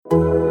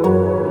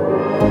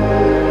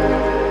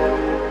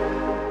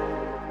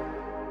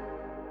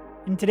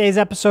In today's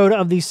episode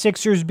of the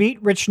Sixers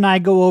Beat, Rich and I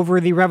go over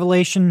the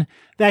revelation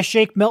that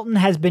Shake Milton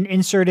has been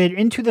inserted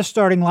into the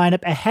starting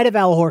lineup ahead of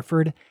Al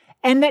Horford,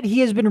 and that he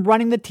has been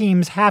running the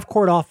team's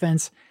half-court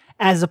offense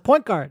as a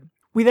point guard.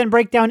 We then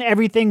break down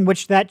everything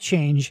which that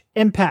change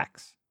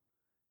impacts.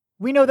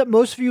 We know that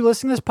most of you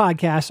listening to this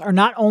podcast are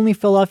not only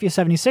Philadelphia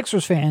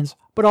 76ers fans,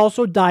 but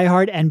also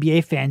diehard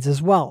NBA fans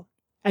as well.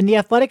 And The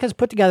Athletic has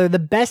put together the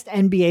best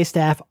NBA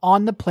staff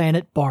on the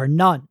planet, bar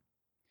none.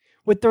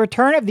 With the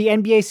return of the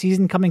NBA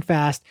season coming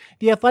fast,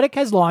 The Athletic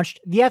has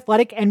launched The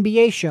Athletic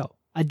NBA Show,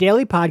 a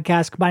daily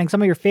podcast combining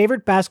some of your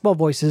favorite basketball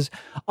voices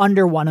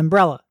under one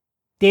umbrella.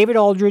 David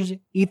Aldridge,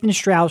 Ethan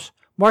Strauss,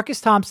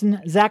 Marcus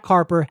Thompson, Zach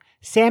Harper,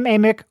 Sam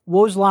Amick,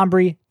 Woj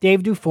Lambre,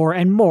 Dave Dufour,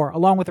 and more,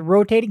 along with a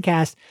rotating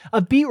cast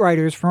of beat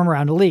writers from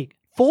around the league.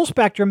 Full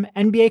spectrum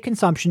NBA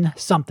consumption,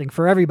 something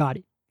for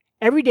everybody.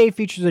 Every day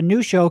features a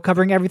new show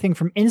covering everything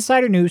from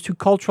insider news to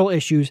cultural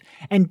issues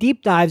and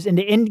deep dives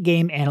into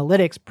in-game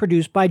analytics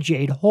produced by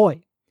Jade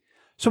Hoy.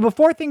 So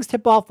before things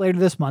tip off later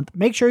this month,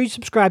 make sure you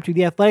subscribe to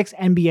The Athletic's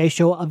NBA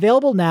Show,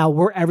 available now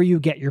wherever you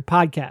get your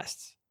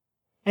podcasts.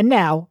 And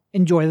now,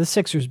 enjoy the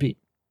Sixers Beat.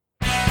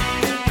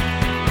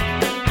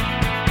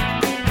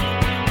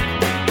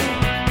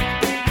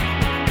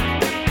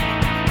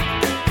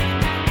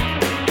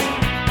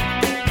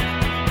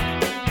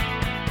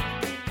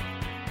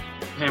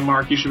 Hey,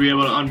 Mark, you should be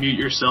able to unmute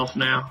yourself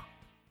now.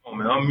 Oh,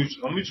 man,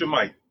 unmute your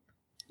mic.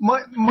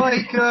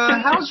 Mike,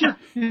 how's your...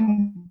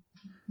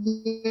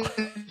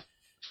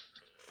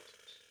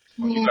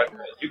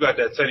 You got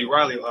that Teddy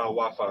Riley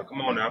Wi-Fi.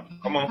 Come on now.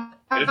 Come on.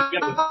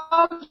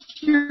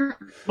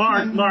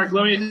 Mark, Mark,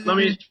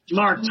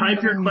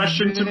 type your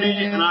question to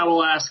me and I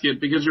will ask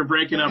it because you're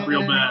breaking up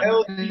real bad.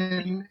 All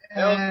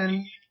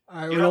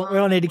right, we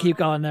don't need to keep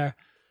going there.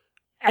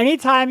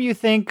 Anytime you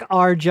think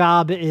our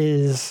job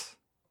is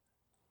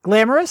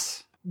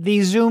glamorous,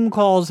 the Zoom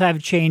calls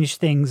have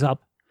changed things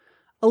up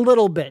a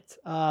little bit.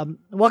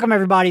 Welcome,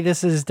 everybody.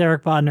 This is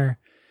Derek Bodner,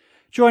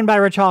 joined by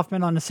Rich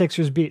Hoffman on the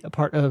Sixers Beat, a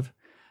part of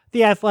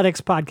the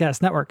Athletics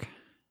Podcast Network.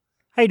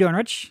 How you doing,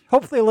 Rich?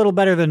 Hopefully a little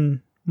better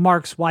than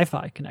Mark's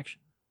Wi-Fi connection.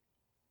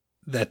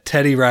 That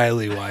Teddy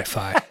Riley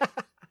Wi-Fi.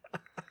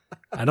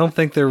 I don't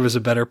think there was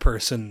a better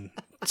person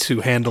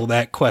to handle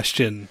that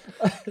question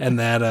and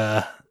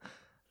that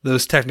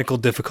those technical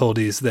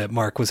difficulties that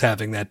Mark was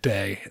having that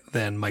day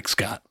than Mike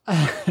Scott.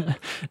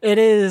 It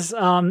is.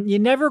 You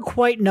never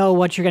quite know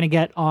what you're going to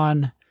get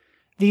on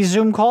these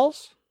Zoom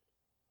calls.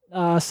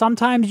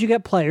 Sometimes you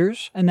get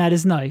players, and that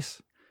is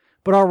nice.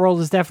 But our world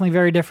is definitely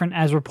very different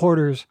as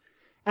reporters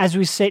as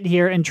we sit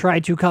here and try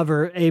to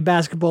cover a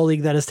basketball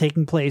league that is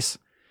taking place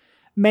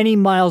many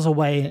miles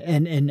away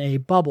and in a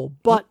bubble.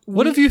 But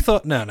what have you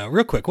thought? No,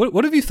 real quick.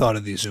 What have you thought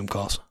of these Zoom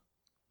calls?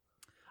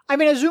 I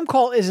mean, a Zoom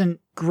call isn't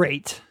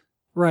great,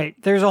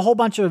 right? There's a whole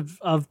bunch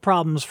of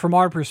problems from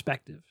our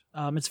perspective.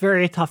 It's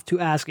very tough to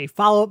ask a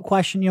follow-up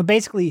question.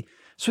 Basically,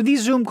 so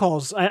these Zoom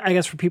calls, I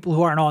guess for people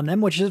who aren't on them,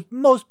 which is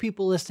most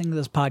people listening to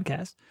this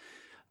podcast,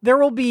 there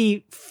will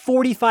be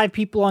 45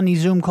 people on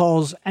these Zoom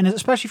calls, and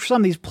especially for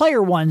some of these player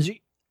ones,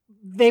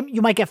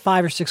 you might get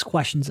 5 or 6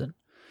 questions in.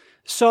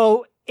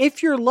 So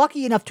if you're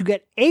lucky enough to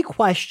get a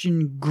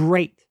question,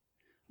 great.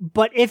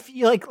 But if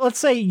let's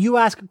say you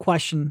ask a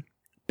question,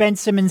 Ben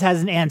Simmons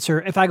has an answer.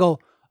 If I go,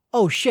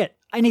 oh shit,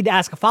 I need to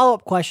ask a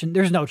follow-up question,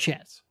 there's no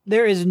chance.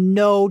 There is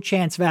no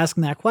chance of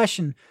asking that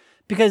question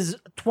because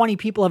 20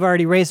 people have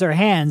already raised their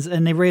hands,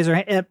 and they raise their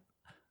hand.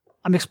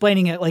 I'm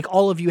explaining it like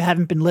all of you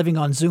haven't been living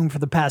on Zoom for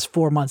the past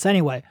 4 months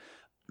anyway.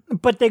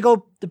 But they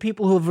go the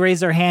people who have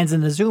raised their hands in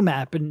the Zoom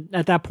app, and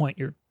at that point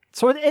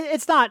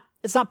it's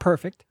not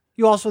perfect.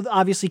 You also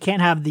obviously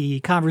can't have the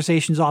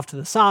conversations off to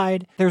the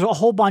side. There's a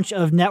whole bunch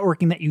of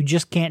networking that you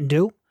just can't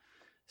do.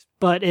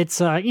 But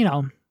it's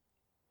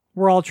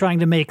we're all trying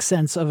to make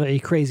sense of a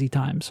crazy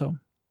time. So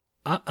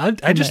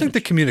I just think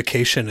the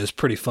communication is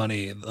pretty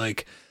funny.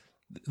 Like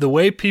the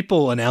way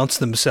people announce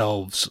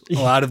themselves, a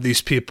lot of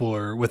these people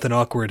are with an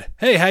awkward,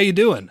 hey, how you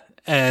doing?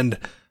 And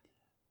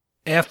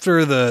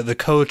after the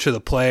coach or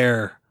the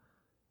player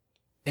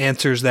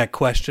answers that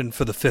question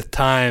for the 5th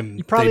time,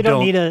 you probably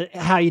don't need a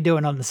how you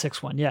doing on the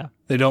 6th one. Yeah.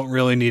 They don't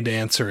really need to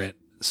answer it.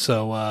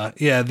 So,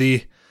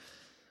 the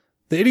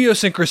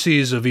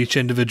idiosyncrasies of each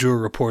individual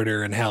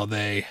reporter and how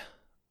they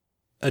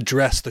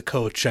address the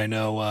coach, I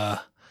know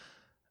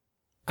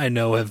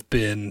have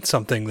been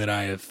something that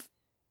I have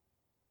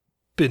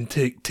been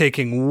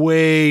taking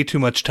way too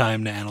much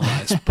time to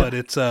analyze, but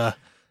it's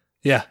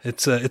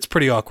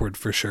pretty awkward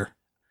for sure.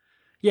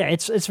 Yeah,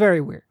 it's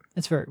very weird.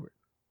 It's very weird.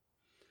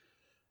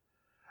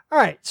 All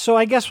right, so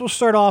I guess we'll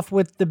start off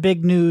with the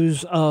big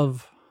news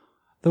of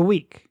the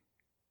week.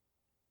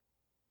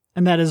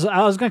 And that is,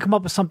 I was going to come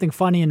up with something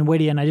funny and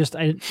witty, and I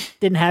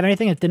didn't have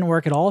anything. It didn't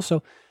work at all.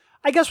 So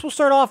I guess we'll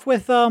start off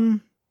with, I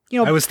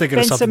was thinking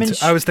Ben of something.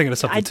 Simmons. I was thinking of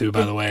something too,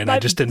 by the way, and I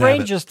just didn't have it. My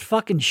brain just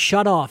fucking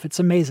shut off. It's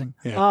amazing.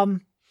 Yeah.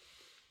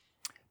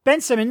 Ben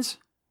Simmons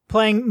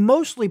playing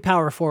mostly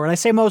power forward. I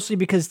say mostly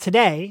because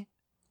today,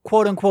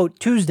 quote unquote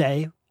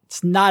Tuesday,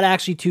 It's not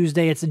actually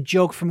Tuesday. It's a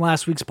joke from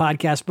last week's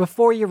podcast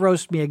before you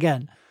roast me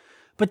again.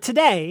 But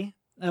today,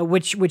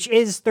 which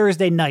is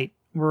Thursday night,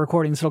 we're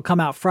recording, so it'll come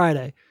out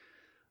Friday.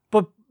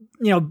 But,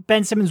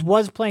 Ben Simmons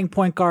was playing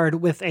point guard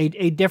with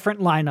a different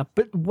lineup.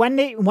 But when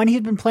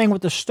he's been playing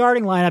with the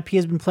starting lineup, he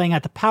has been playing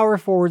at the power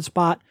forward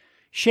spot.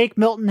 Shake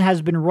Milton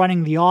has been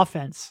running the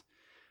offense.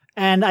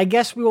 And I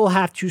guess we will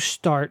have to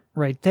start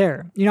right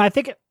there. I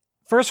think,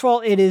 first of all,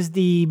 it is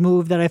the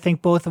move that I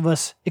think both of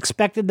us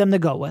expected them to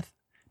go with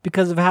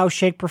because of how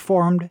Shake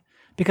performed,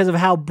 because of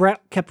how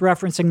Brett kept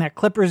referencing that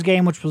Clippers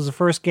game, which was the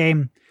first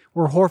game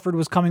where Horford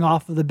was coming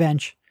off of the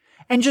bench,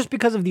 and just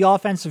because of the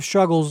offensive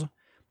struggles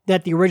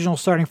that the original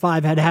starting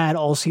five had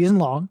all season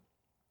long.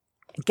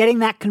 Getting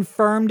that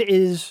confirmed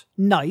is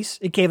nice.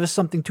 It gave us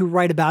something to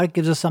write about. It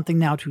gives us something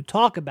now to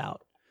talk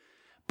about.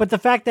 But the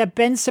fact that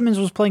Ben Simmons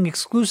was playing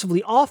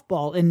exclusively off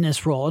ball in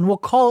this role, and we'll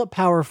call it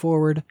power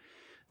forward,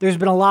 there's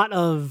been a lot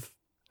of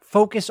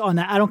focus on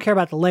that. I don't care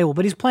about the label,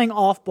 but he's playing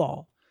off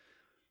ball.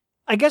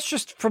 I guess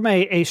just from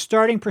a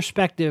starting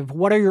perspective,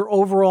 what are your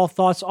overall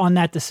thoughts on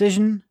that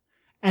decision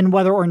and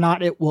whether or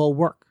not it will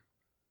work?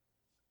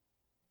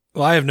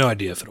 Well, I have no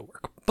idea if it'll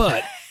work,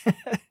 but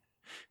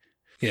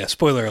yeah,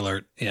 spoiler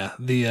alert.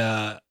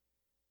 Yeah.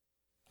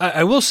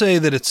 I will say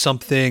that it's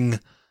something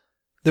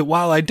that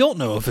while I don't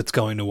know if it's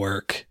going to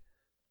work,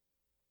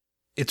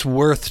 it's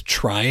worth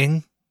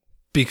trying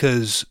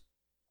because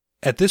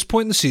at this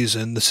point in the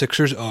season, the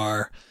Sixers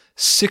are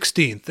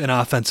 16th in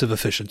offensive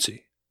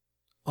efficiency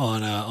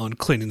on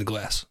cleaning the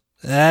glass.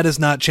 That is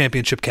not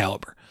championship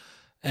caliber.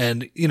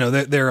 And,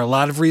 there are a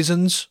lot of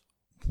reasons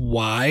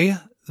why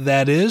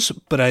that is,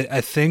 but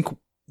I think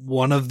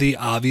one of the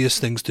obvious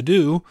things to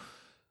do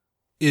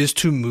is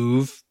to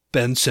move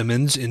Ben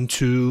Simmons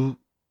into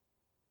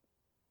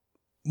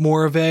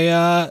more of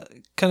a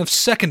kind of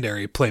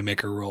secondary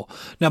playmaker role.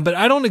 Now, but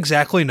I don't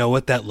exactly know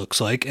what that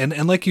looks like.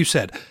 And like you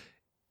said,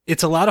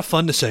 it's a lot of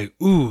fun to say,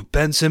 ooh,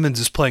 Ben Simmons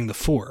is playing the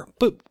 4.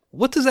 But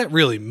what does that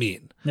really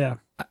mean? Yeah.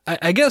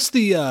 I guess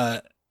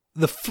I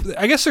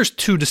guess there's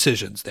two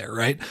decisions there,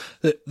 right?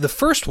 The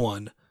first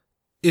one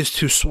is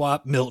to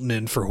swap Milton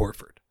in for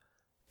Horford.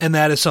 And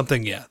that is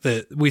something,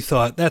 that we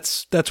thought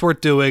that's worth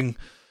doing.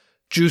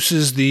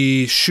 Juices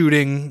the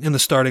shooting in the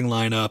starting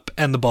lineup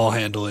and the ball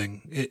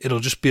handling. It'll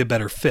just be a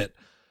better fit.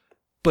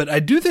 But I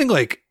do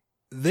think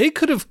they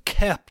could have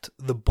kept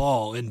the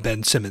ball in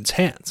Ben Simmons'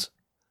 hands.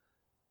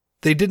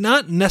 They did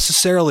not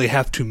necessarily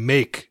have to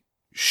make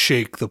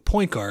Shake the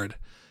point guard,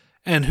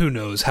 and who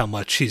knows how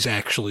much he's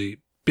actually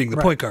being the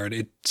point guard.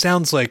 It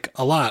sounds like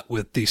a lot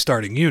with the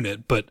starting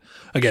unit, but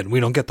again, we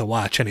don't get to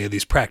watch any of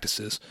these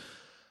practices.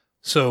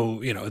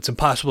 So, it's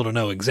impossible to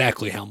know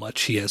exactly how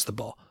much he has the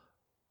ball.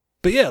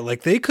 But yeah,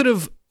 they could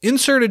have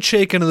inserted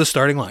Shake into the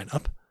starting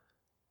lineup.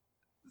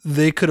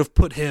 They could have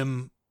put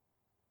him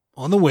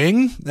on the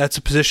wing. That's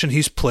a position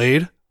he's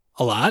played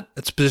a lot.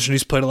 That's a position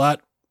he's played a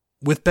lot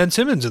with Ben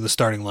Simmons in the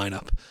starting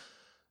lineup.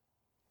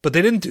 But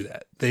they didn't do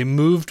that. They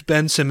moved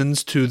Ben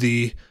Simmons to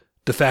the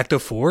de facto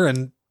 4,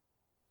 and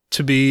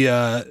to be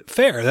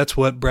fair, that's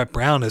what Brett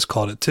Brown has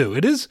called it too.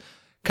 It is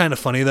kind of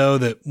funny, though,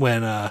 that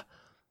when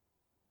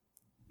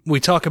we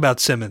talk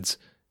about Simmons,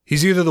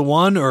 he's either the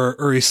 1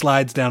 or he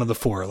slides down to the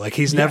 4.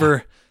 He's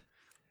never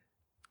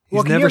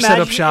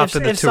set up shop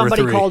in the 2 or 3. If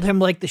somebody called him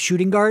the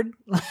shooting guard,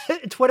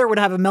 Twitter would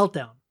have a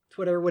meltdown.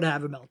 They would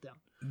have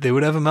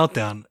a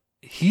meltdown.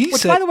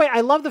 Which, by the way,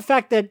 I love the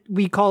fact that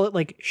we call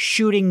it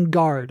shooting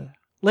guard.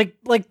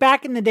 Like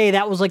back in the day,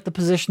 that was the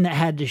position that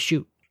had to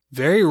shoot.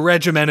 Very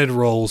regimented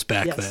roles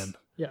back then.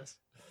 Yes.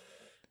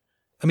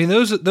 I mean,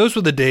 those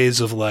were the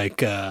days of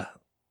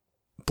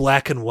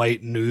black and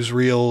white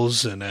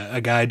newsreels, and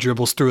a guy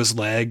dribbles through his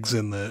legs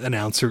and the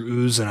announcer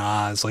oohs and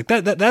ahs.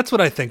 That's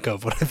what I think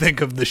of when I think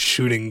of the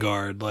shooting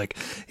guard.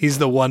 He's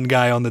the one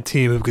guy on the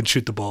team who can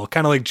shoot the ball,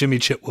 kind of like Jimmy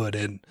Chitwood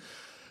in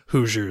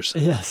Hoosiers.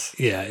 Yes.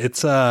 Yeah,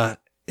 it's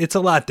a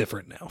lot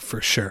different now,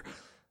 for sure.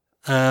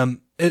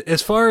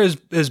 As far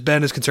as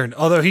Ben is concerned,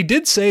 although he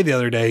did say the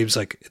other day, he was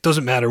it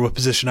doesn't matter what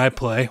position I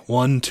play,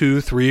 1, 2,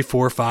 3,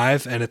 4,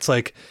 5. And it's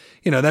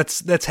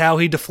that's how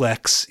he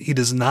deflects. He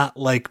does not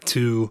like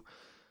to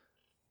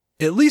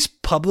at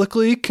least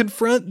publicly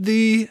confront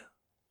the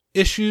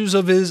issues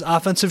of his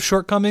offensive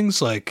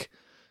shortcomings. I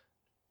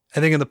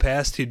think in the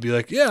past he'd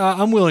be yeah,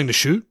 I'm willing to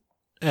shoot.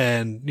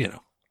 And,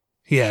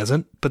 he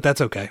hasn't, but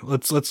that's okay.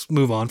 Let's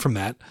move on from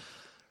that.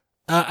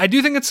 I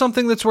do think it's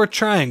something that's worth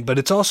trying, but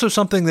it's also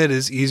something that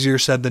is easier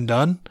said than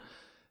done.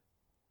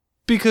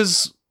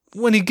 Because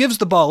when he gives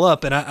the ball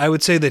up, and I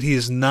would say that he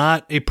is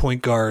not a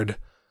point guard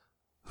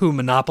who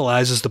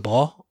monopolizes the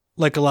ball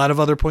like a lot of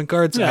other point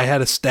guards. Yeah. I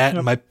had a stat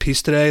in my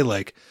piece today,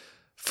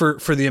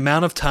 for the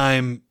amount of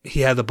time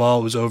he had the ball,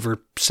 it was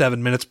over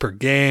 7 minutes per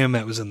game.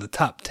 That was in the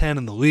top 10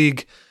 in the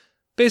league.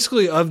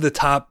 Basically, of the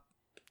top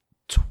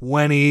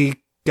 20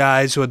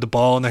 guys who had the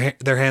ball in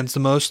their hands the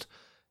most,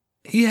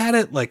 he had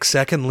it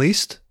second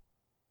least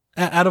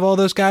out of all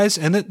those guys.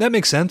 And that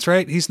makes sense,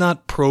 right? He's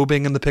not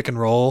probing in the pick and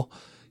roll.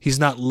 He's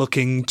not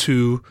looking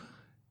to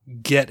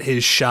get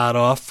his shot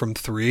off from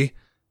 3.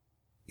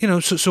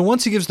 so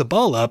once he gives the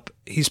ball up,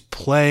 he's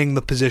playing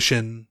the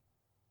position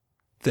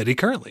that he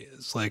currently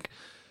is. Like,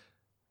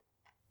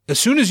 as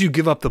soon as you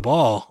give up the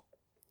ball,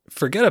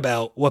 forget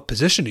about what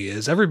position he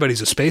is.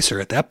 Everybody's a spacer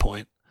at that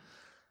point.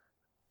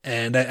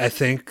 And I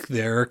think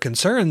there are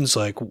concerns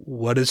like,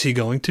 what is he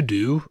going to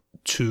do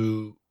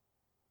to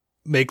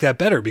make that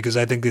better? Because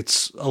I think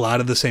it's a lot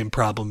of the same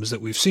problems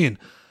that we've seen.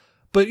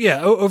 But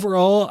yeah,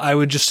 overall, I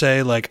would just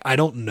say, like, I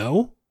don't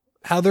know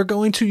how they're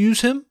going to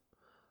use him.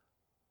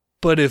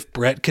 But if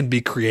Brett can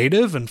be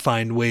creative and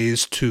find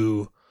ways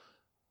to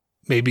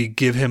maybe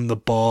give him the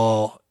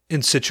ball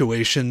in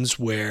situations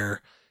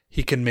where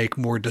he can make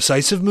more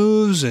decisive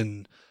moves,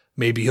 and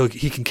maybe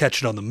he can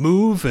catch it on the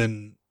move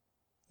and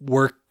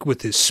work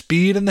with his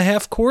speed in the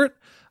half court,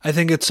 I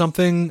think it's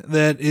something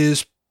that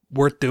is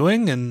worth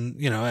doing. And,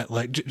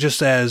 like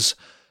just as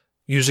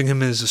using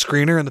him as a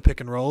screener in the pick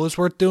and roll is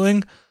worth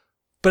doing.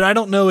 But I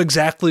don't know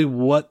exactly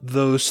what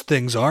those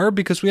things are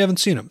because we haven't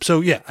seen them.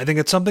 So yeah, I think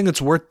it's something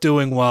that's worth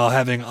doing while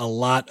having a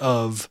lot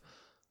of,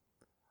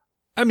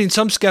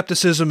 some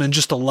skepticism and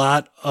just a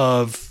lot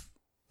of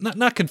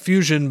not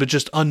confusion, but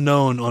just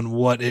unknown on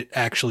what it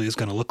actually is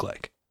going to look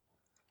like.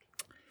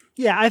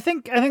 Yeah, I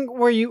think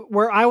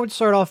where I would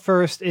start off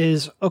first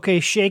is,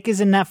 okay, Shake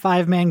is in that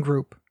 5-man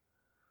group.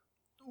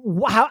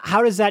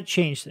 How does that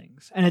change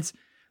things? And it's,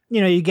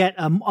 you get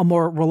a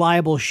more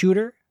reliable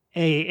shooter,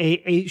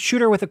 a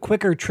shooter with a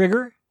quicker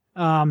trigger.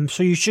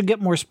 So you should get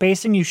more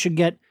spacing. You should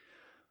get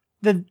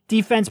the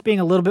defense being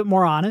a little bit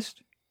more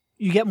honest.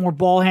 You get more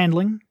ball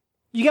handling.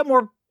 You get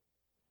more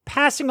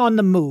passing on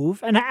the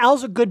move. And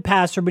Al's a good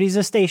passer, but he's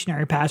a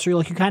stationary passer.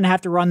 Like, you kind of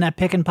have to run that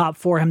pick and pop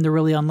for him to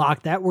really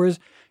unlock that. Whereas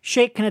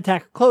Shake can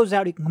attack a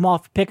closeout. He can come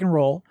off pick and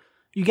roll.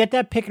 You get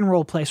that pick and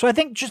roll play. So I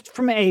think just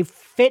from a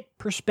fit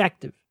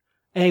perspective,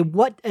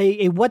 what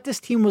this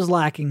team was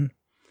lacking,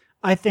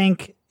 I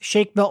think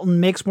Shake Milton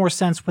makes more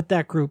sense with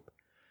that group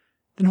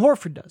than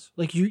Horford does.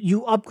 Like,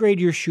 you upgrade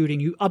your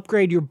shooting, you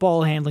upgrade your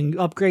ball handling, you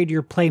upgrade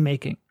your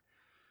playmaking.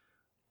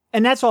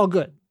 And that's all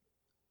good.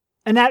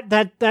 And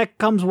that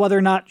comes whether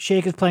or not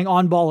Shake is playing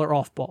on ball or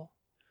off ball.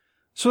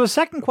 So the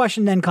second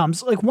question then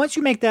comes, like, once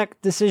you make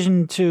that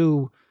decision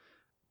to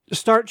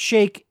start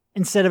Shake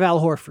instead of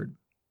Al Horford.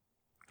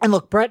 And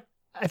look, Brett,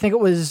 I think it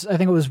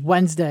was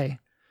Wednesday.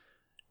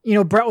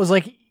 Brett was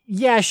like,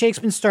 yeah, Shake's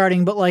been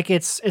starting, but like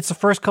it's the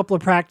first couple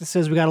of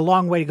practices. We got a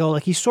long way to go.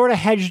 Like, he sort of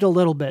hedged a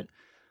little bit.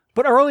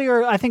 But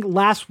earlier, I think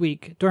last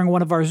week during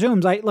one of our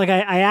Zooms,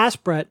 I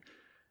asked Brett,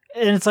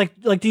 and it's like,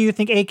 do you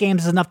think 8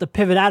 games is enough to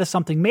pivot out of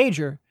something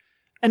major?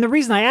 And the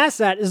reason I asked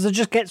that is to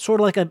just get sort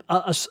of like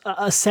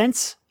a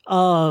sense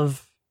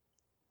of,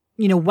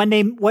 when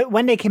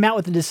they came out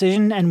with the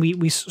decision and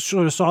we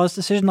sort of saw this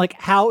decision, like,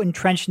 how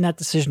entrenched in that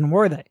decision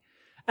were they?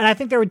 And I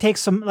think there would take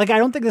some, like, I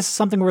don't think this is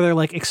something where they're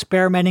like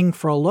experimenting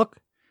for a look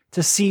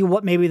to see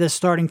what maybe the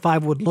starting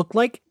 5 would look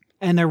like.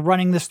 And they're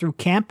running this through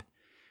camp,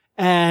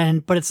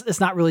 but it's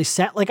not really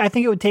set. Like, I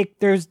think it would take,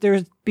 there's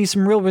be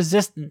some real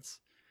resistance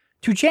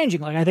to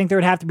changing. Like, I think there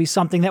would have to be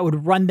something that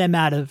would run them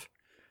out of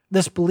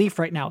this belief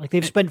right now. Like,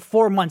 they've spent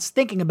 4 months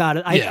thinking about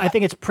it. I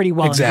think it's pretty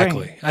well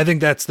exactly ingrained. I think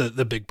that's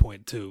the big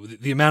point too.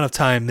 The amount of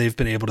time they've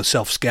been able to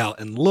self-scout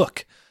and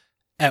look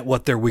at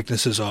what their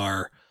weaknesses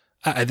are.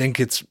 I think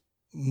it's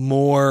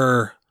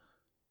more,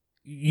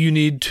 you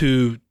need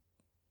to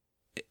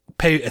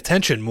pay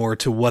attention more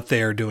to what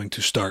they are doing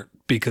to start,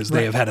 because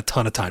they have had a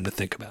ton of time to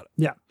think about it.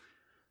 Yeah.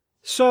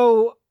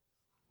 So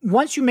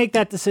once you make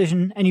that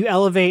decision and you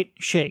elevate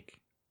Shake,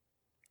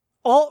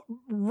 all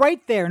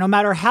right there, no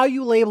matter how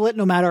you label it,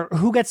 no matter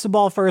who gets the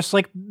ball first,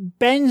 like,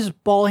 Ben's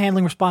ball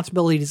handling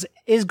responsibilities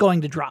is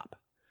going to drop.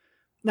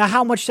 Now,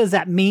 how much does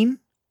that mean?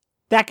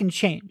 That can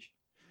change.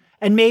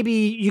 And maybe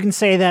you can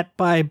say that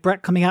by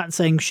Brett coming out and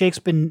saying Shake's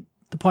been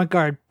the point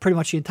guard pretty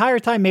much the entire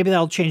time. Maybe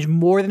that'll change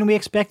more than we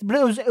expected, but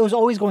it was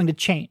always going to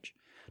change.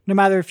 No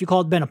matter if you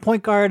called Ben a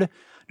point guard,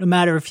 no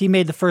matter if he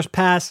made the first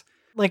pass,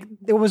 like,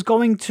 there was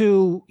going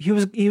to, he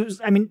was,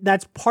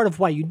 that's part of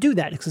why you do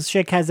that, because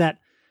Shake has that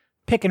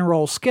pick and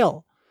roll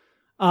skill.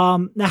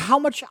 Now, how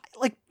much,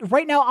 like,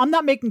 right now, I'm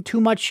not making too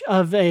much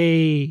of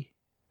a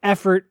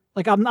effort.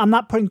 Like, I'm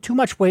not putting too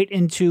much weight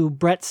into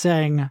Brett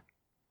saying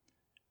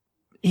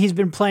he's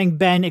been playing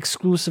Ben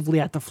exclusively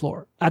at the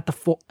four.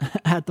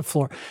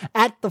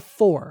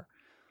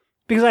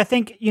 Because I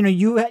think,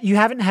 you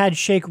haven't had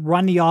Shake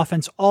run the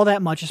offense all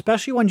that much,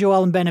 especially when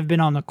Joel and Ben have been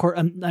on the court,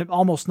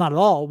 almost not at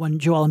all when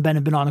Joel and Ben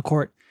have been on the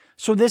court.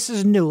 So this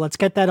is new. Let's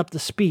get that up to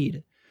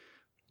speed.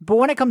 But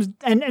when it comes,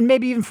 and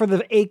maybe even for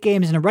the 8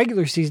 games in a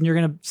regular season, you're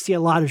going to see a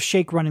lot of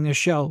Shake running the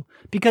show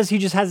because he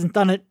just hasn't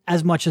done it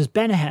as much as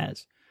Ben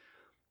has.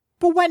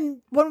 But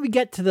when we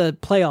get to the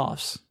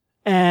playoffs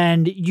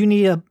and you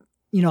need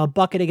a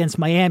bucket against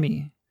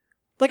Miami,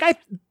 like,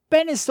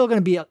 Ben is still going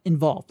to be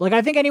involved. Like,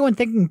 I think anyone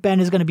thinking Ben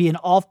is going to be an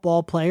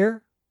off-ball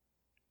player,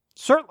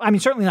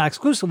 certainly not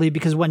exclusively,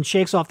 because when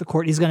Shake's off the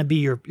court, he's going to be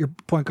your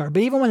point guard.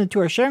 But even when the two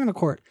are sharing the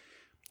court,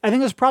 I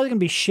think it's probably going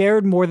to be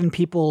shared more than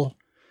people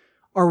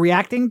are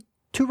reacting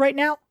to right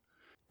now.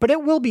 But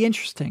it will be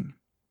interesting.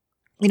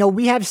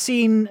 we have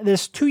seen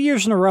this 2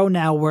 years in a row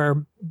now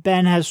where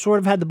Ben has sort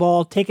of had the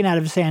ball taken out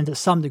of his hand to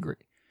some degree.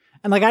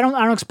 And like, I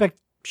don't expect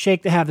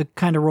Shake to have the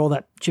kind of role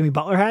that Jimmy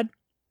Butler had,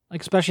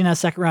 like especially in that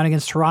second round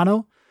against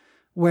Toronto,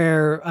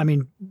 where, I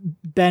mean,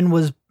 Ben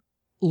was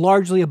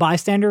largely a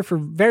bystander for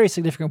very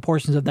significant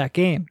portions of that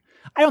game.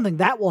 I don't think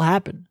that will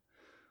happen.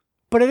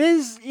 But it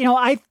is,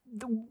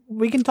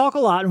 we can talk a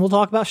lot, and we'll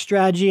talk about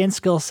strategy and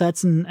skill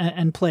sets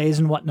and plays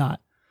and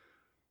whatnot.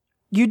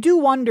 You do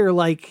wonder,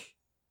 like,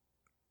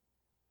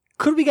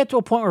 could we get to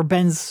a point where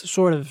Ben's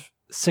sort of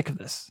sick of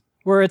this?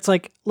 Where it's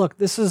like, look,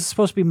 this is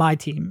supposed to be my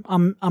team.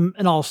 I'm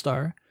an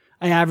all-star.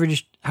 I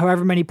averaged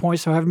however many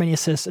points, however many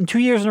assists. And 2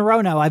 years in a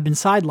row now, I've been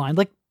sidelined.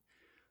 Like,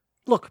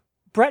 look,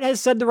 Brett has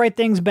said the right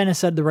things. Ben has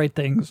said the right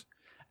things.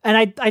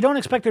 And I don't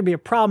expect there to be a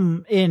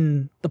problem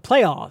in the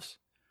playoffs.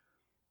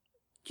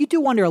 You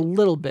do wonder a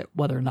little bit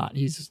whether or not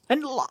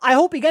and I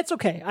hope he gets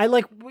okay.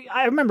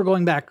 I remember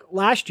going back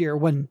last year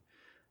when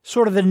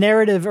sort of the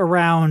narrative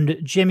around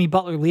Jimmy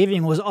Butler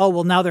leaving was, oh,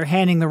 well, now they're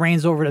handing the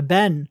reins over to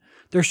Ben.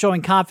 They're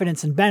showing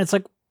confidence in Ben. It's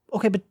like,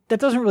 okay, but that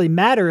doesn't really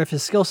matter if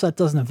his skill set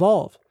doesn't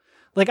evolve.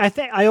 Like,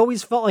 I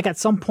always felt like at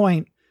some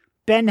point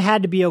Ben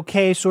had to be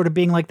okay sort of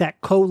being like that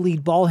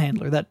co-lead ball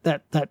handler,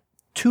 that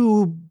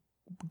two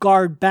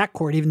guard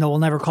backcourt, even though we'll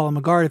never call him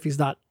a guard if he's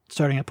not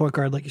starting at point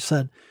guard, like you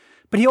said.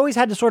 But he always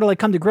had to sort of like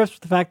come to grips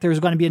with the fact there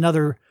was going to be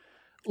another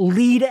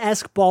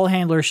lead-esque ball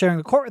handler sharing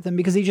the court with him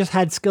because he just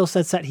had skill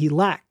sets that he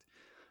lacked.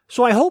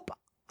 So I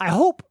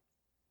hope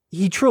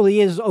he truly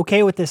is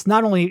okay with this,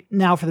 not only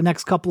now for the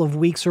next couple of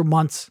weeks or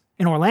months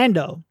in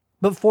Orlando,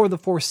 but for the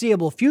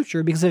foreseeable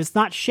future, because if it's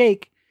not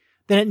Shake,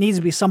 then it needs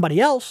to be somebody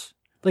else.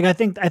 Like, I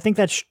think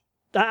that's,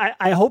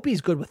 I hope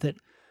he's good with it.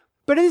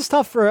 But it is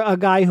tough for a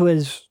guy who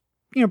has,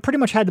 pretty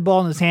much had the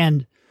ball in his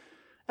hand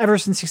ever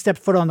since he stepped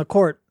foot on the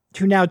court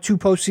to now 2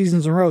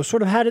 postseasons in a row,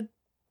 sort of had it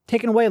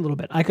taken away a little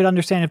bit. I could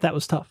understand if that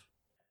was tough.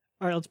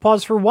 All right, let's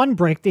pause for one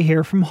break to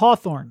hear from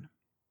Hawthorne.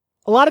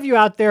 A lot of you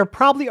out there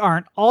probably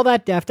aren't all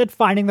that deft at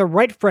finding the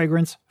right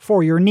fragrance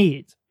for your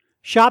needs.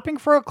 Shopping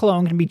for a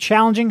cologne can be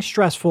challenging,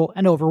 stressful,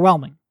 and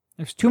overwhelming.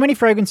 There's too many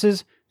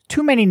fragrances,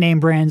 too many name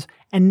brands,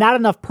 and not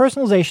enough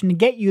personalization to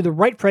get you the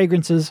right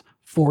fragrances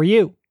for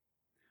you.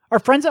 Our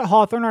friends at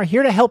Hawthorne are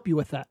here to help you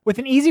with that, with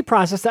an easy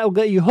process that will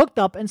get you hooked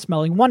up and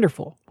smelling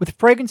wonderful, with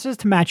fragrances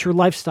to match your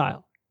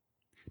lifestyle.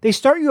 They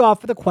start you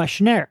off with a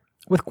questionnaire,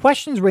 with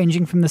questions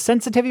ranging from the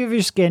sensitivity of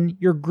your skin,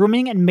 your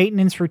grooming and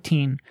maintenance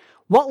routine,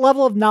 what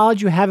level of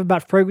knowledge you have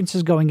about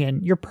fragrances going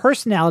in, your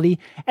personality,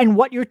 and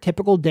what your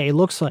typical day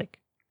looks like.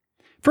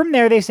 From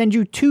there, they send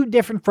you 2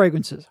 different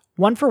fragrances,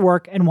 one for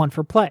work and one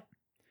for play.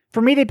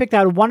 For me, they picked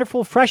out a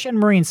wonderful fresh and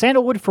marine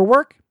sandalwood for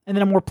work, and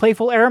then a more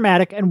playful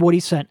aromatic and woody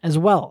scent as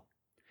well.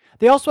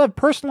 They also have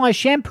personalized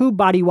shampoo,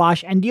 body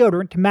wash, and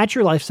deodorant to match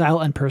your lifestyle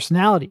and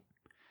personality.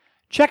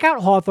 Check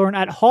out Hawthorne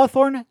at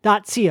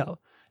hawthorne.co.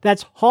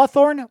 That's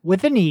Hawthorne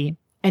with an E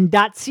and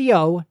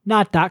 .co,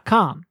 not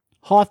 .com.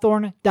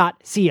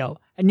 Hawthorne.co.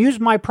 And use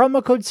my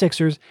promo code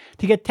Sixers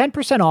to get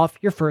 10% off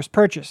your first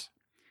purchase.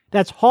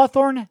 That's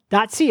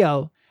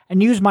Hawthorne.co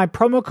and use my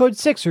promo code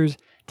Sixers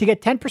to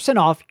get 10%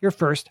 off your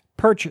first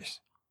purchase.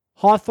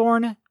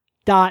 Hawthorne.co.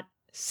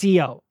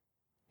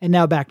 And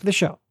now back to the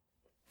show.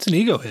 It's an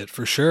ego hit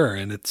for sure,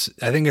 and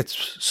I think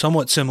it's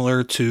somewhat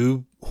similar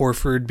to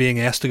Horford being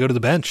asked to go to the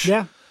bench.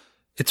 Yeah.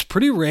 It's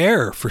pretty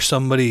rare for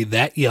somebody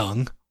that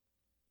young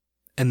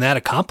and that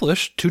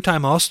accomplished,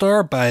 2-time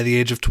All-Star by the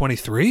age of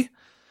 23,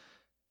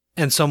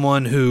 and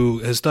someone who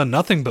has done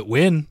nothing but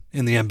win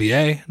in the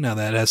NBA. Now,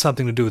 that has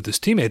something to do with his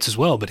teammates as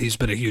well, but he's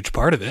been a huge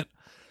part of it.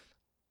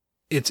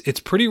 It's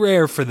pretty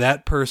rare for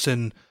that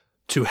person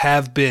to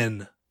have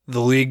been the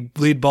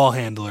lead ball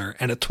handler,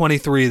 and at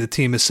 23, the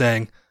team is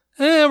saying,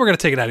 we're going to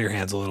take it out of your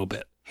hands a little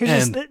bit.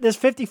 Here's this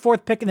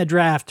 54th pick in the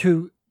draft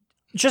who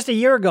just a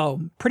year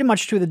ago, pretty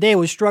much to the day,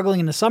 was struggling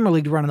in the summer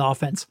league to run an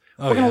offense.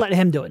 We're going to let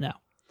him do it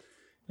now.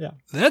 Yeah.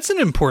 That's an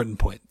important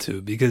point,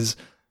 too, because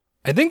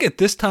I think at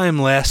this time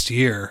last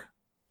year,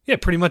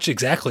 pretty much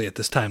exactly at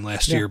this time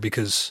last year,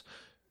 because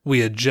we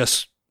had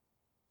just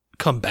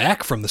come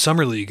back from the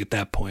summer league at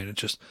that point.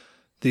 It's just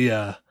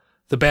the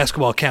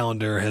basketball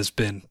calendar has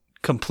been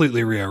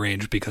completely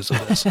rearranged because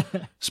of this.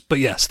 But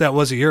yes, that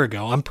was a year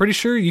ago. I'm pretty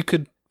sure you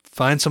could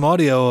find some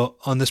audio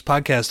on this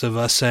podcast of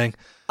us saying,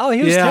 oh,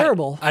 he was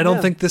terrible. I don't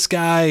think this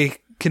guy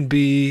can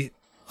be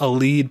a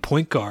lead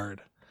point guard.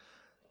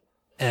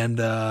 And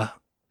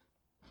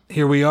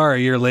here we are a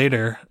year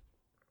later,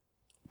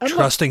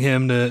 trusting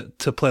him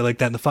to play like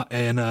that in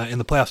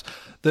the playoffs.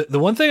 The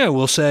one thing I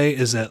will say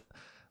is that,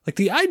 like,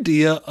 the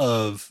idea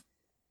of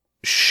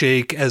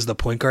Shake as the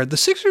point guard, the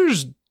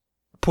Sixers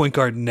point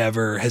guard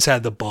never has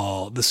had the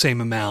ball the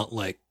same amount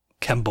like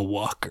Kemba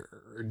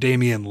Walker or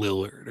Damian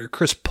Lillard or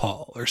Chris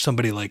Paul or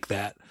somebody like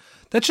that.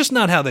 That's just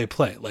not how they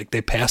play. Like,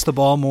 they pass the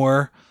ball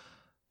more.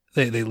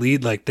 They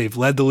lead, like they've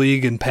led the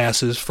league in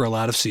passes for a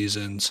lot of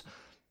seasons.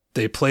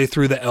 They play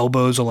through the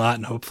elbows a lot,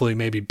 and hopefully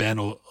maybe Ben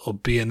will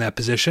be in that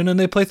position. And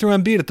they play through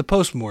Embiid at the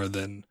post more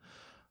than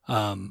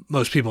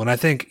most people. And I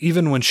think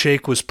even when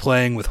Shake was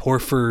playing with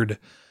Horford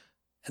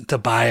and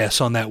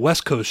Tobias on that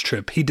West Coast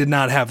trip, he did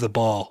not have the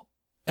ball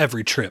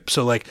every trip.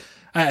 So like,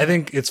 I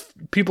think it's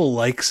people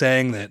like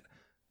saying that,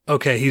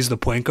 okay, he's the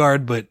point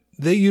guard, but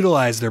they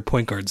utilize their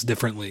point guards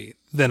differently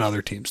than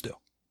other teams do.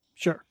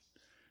 Sure.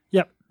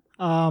 Yep.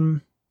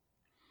 But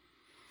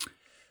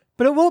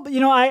it will,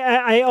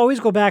 I always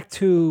go back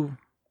to,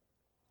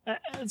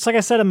 it's like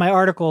I said in my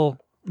article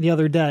the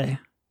other day,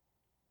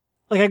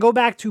 like I go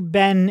back to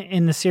Ben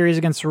in the series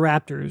against the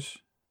Raptors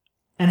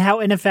and how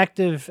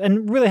ineffective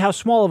and really how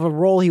small of a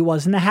role he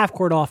was in the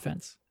half-court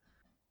offense.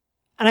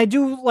 And I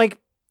do like,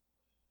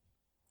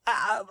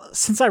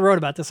 since I wrote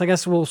about this, I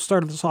guess we'll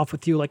start this off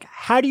with you. Like,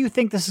 how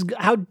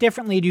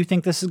differently do you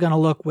think this is going to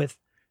look with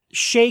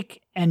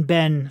Shake and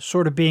Ben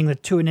sort of being the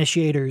two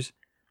initiators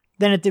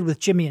than it did with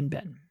Jimmy and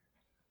Ben?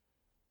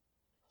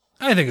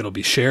 I think it'll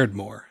be shared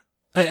more.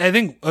 I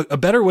think a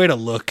better way to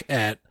look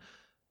at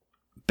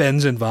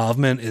Ben's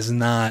involvement is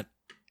not,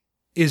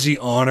 is he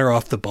on or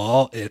off the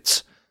ball?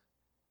 It's,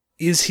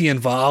 is he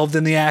involved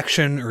in the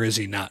action or is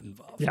he not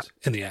involved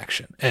in the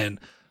action? And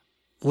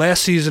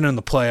last season in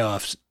the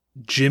playoffs,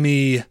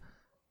 Jimmy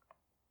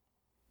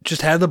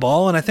just had the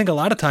ball, and I think a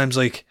lot of times,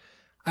 like,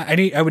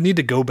 I would need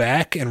to go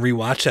back and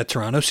rewatch that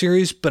Toronto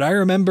series, but I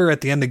remember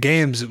at the end of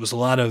games, it was a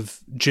lot of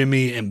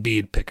Jimmy and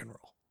Embiid pick and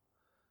roll,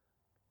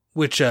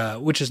 which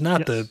is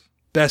not the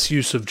best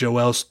use of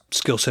Joel's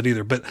skill set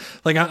either. But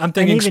like, I'm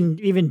thinking, and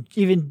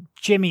even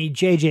Jimmy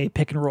JJ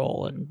pick and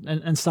roll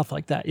and stuff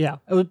like that. Yeah,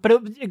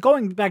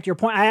 going back to your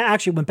point, I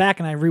actually went back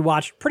and I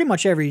rewatched pretty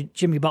much every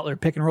Jimmy Butler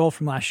pick and roll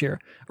from last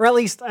year, or at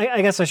least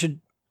I guess I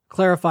should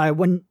clarify,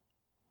 when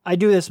I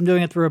do this, I'm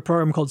doing it through a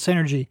program called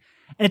Synergy,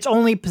 and it's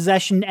only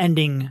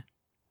possession-ending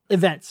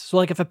events. So,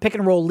 like, if a pick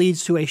and roll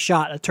leads to a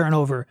shot, a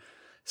turnover,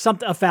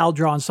 a foul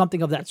drawn,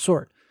 something of that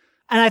sort.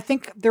 And I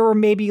think there were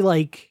maybe,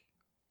 like,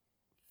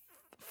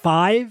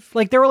 5.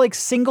 Like, there were, like,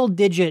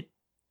 single-digit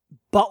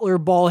Butler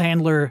ball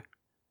handler,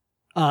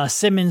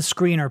 Simmons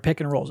screener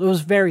pick and rolls. It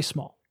was very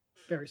small.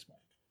 Very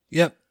small.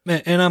 Yep.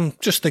 And I'm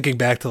just thinking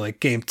back to, like,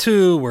 Game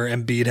 2, where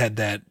Embiid had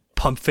that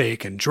pump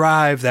fake and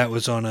drive. That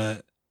was on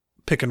a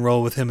pick and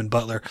roll with him and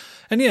Butler.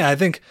 And yeah, I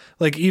think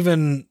like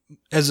even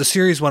as the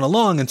series went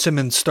along and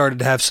Simmons started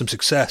to have some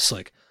success,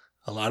 like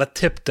a lot of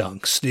tip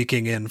dunks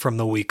sneaking in from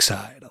the weak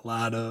side, a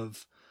lot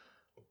of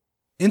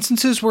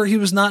instances where he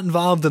was not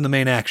involved in the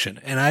main action.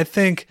 And I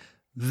think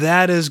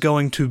that is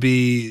going to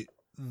be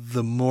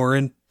the more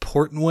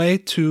important way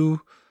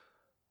to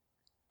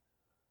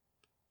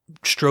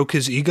stroke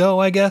his ego,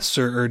 I guess,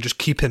 or just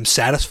keep him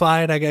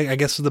satisfied, I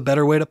guess is the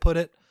better way to put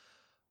it.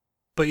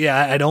 But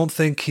yeah, I don't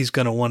think he's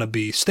going to want to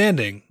be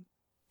standing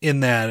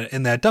in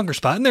that dunker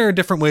spot. And there are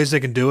different ways they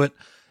can do it.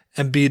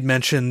 Embiid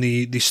mentioned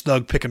the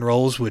snug pick and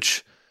rolls,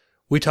 which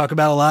we talk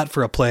about a lot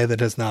for a play that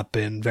has not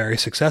been very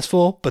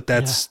successful, but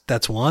that's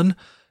one.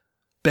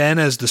 Ben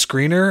as the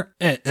screener,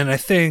 and I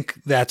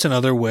think that's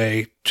another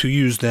way to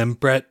use them.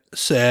 Brett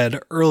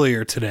said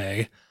earlier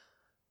today.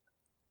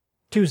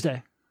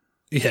 Tuesday.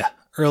 Yeah,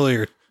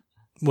 earlier,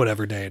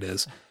 whatever day it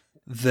is,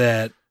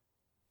 that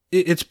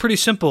it's pretty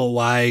simple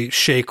why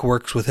Shake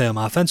works with him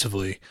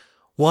offensively.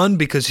 One,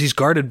 because he's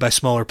guarded by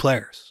smaller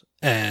players,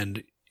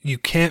 and you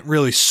can't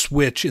really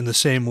switch in the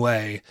same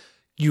way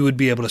you would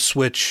be able to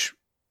switch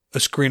a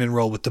screen and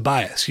roll with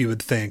Tobias. You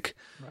would think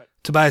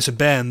Tobias and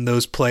Ben,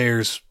 those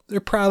players, they're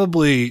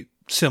probably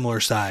similar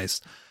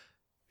sized.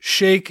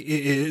 Shake,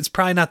 it's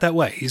probably not that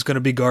way. He's going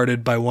to be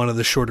guarded by one of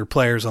the shorter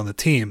players on the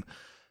team.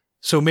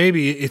 So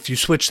maybe if you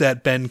switch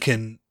that, Ben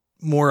can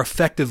more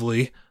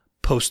effectively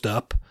post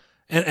up.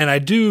 And I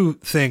do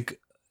think,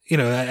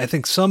 I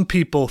think some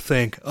people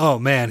think, oh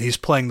man, he's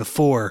playing the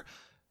 4.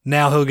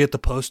 Now he'll get the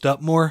post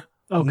up more.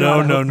 Oh,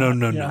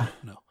 no.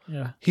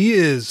 Yeah. He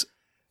is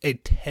a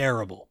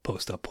terrible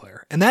post up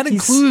player. And that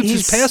includes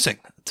his passing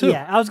too.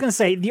 Yeah, I was going to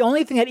say, the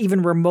only thing that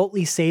even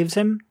remotely saves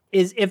him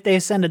is if they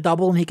send a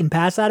double and he can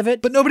pass out of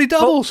it. But nobody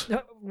doubles.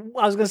 I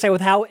was going to say,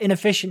 with how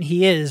inefficient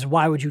he is,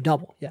 why would you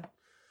double? Yeah.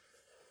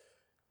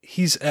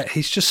 He's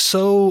just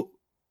so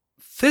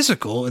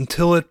physical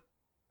until it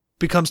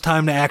becomes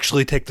time to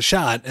actually take the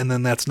shot, and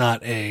then that's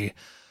not a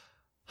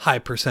high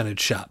percentage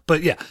shot.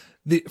 But yeah,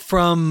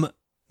 from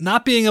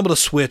not being able to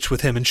switch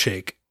with him and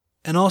Shake,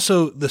 and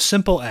also the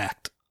simple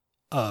act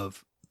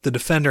of the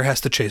defender has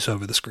to chase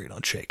over the screen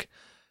on Shake.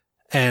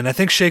 And I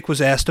think Shake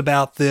was asked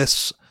about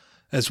this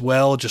as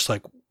well, just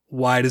like,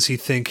 why does he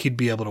think he'd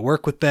be able to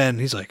work with Ben?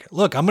 He's like,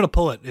 look, I'm going to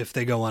pull it if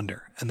they go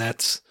under. And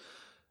that's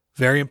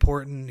very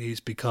important. He's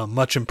become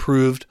much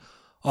improved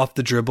off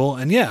the dribble.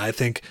 And yeah, I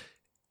think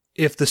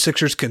if the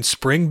Sixers can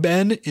spring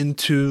Ben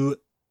into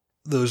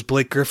those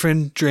Blake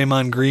Griffin,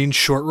 Draymond Green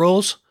short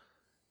rolls,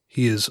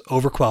 he is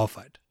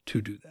overqualified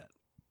to do that.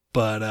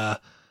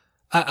 But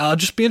I'll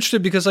just be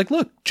interested because, like,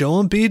 look,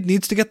 Joel Embiid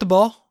needs to get the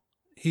ball.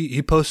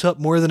 He posts up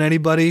more than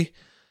anybody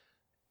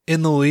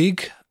in the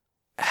league.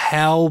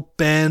 How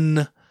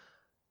Ben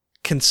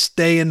can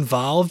stay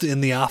involved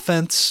in the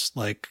offense,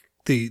 like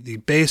the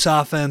base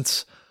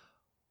offense,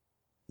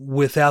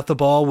 without the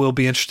ball will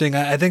be interesting.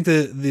 I think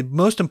the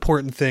most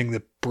important thing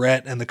that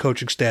Brett and the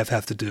coaching staff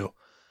have to do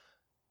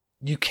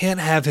you can't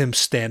have him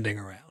standing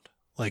around.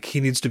 Like,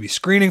 he needs to be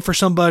screening for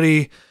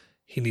somebody.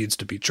 He needs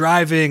to be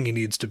driving. He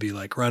needs to be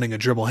like running a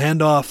dribble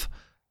handoff.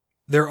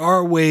 There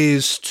are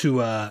ways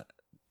to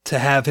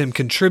have him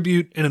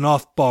contribute in an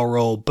off-ball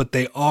role, but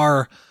they're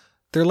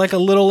like a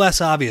little less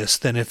obvious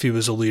than if he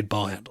was a lead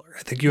ball handler.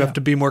 I think you have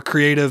to be more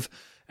creative.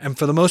 And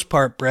for the most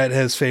part, Brett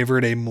has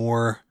favored a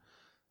more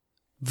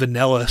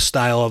vanilla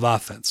style of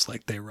offense.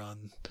 Like, they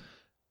run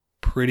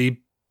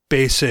pretty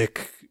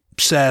basic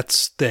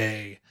sets.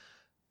 They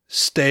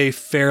stay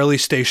fairly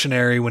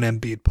stationary when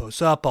Embiid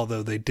posts up,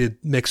 although they did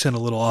mix in a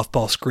little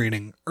off-ball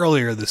screening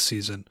earlier this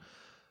season.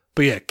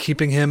 But yeah,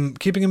 keeping him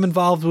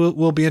involved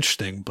will be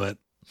interesting. But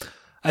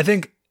I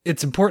think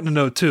it's important to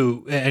note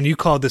too, and you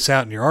called this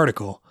out in your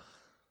article,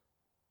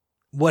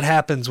 what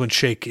happens when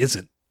Shake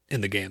isn't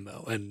in the game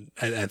though? And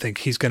I think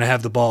he's going to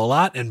have the ball a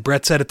lot. And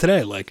Brett said it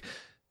today, like,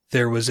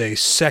 there was a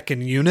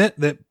second unit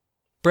that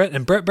Brett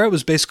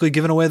was basically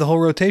giving away the whole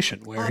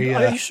rotation. Where are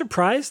you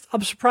surprised?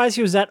 I'm surprised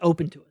he was that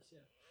open to it.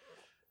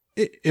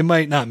 It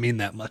might not mean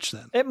that much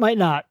then. It might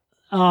not,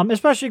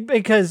 especially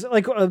because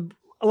like a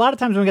lot of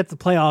times when we get to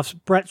the playoffs,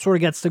 Brett sort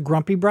of gets the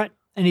grumpy Brett,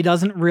 and he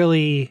doesn't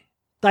really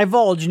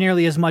divulge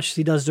nearly as much as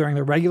he does during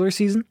the regular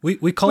season.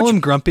 We call him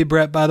Grumpy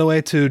Brett, by the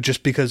way, too,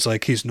 just because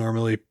like he's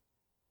normally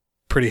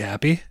pretty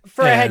happy.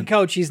 For a head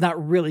coach, he's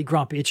not really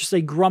grumpy. It's just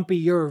a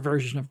grumpier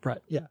version of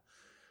Brett. Yeah.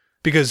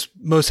 Because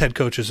most head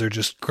coaches are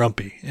just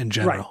grumpy in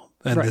general.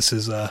 Right. And this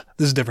is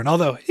different.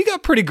 Although he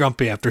got pretty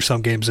grumpy after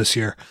some games this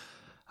year.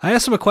 I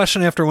asked him a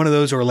question after one of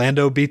those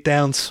Orlando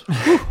beatdowns.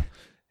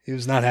 He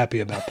was not happy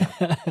about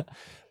that.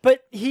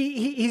 But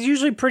he's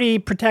usually pretty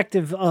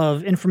protective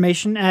of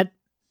information at,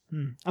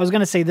 I was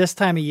going to say this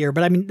time of year,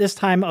 but I mean this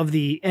time of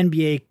the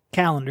NBA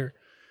calendar.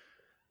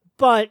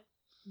 But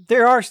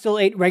there are still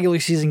 8 regular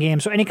season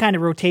games, so any kind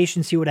of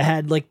rotations he would have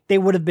had, like, they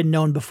would have been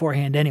known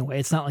beforehand anyway.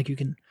 It's not like you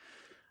can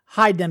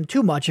hide them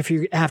too much if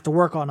you have to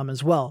work on them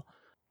as well.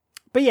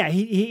 But yeah,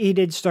 he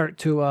did start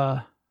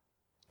to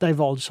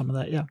divulge some of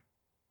that, yeah.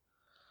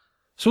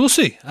 So we'll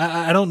see.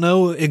 I don't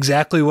know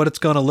exactly what it's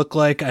going to look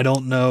like. I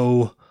don't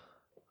know,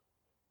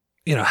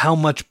 how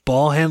much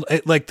ball handle.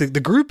 Like the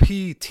group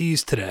he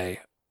teased today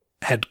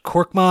had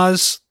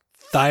Korkmaz,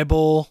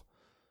 Thibault,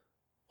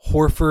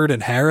 Horford,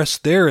 and Harris.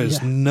 There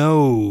is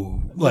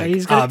no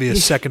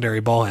obvious secondary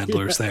ball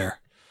handlers there.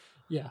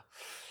 Yeah.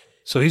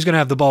 So he's going to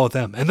have the ball with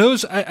them. And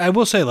those, I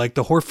will say, like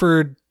the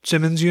Horford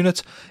Simmons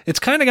units, it's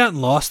kind of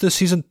gotten lost this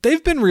season.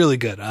 They've been really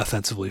good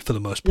offensively for the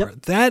most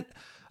part. Yep.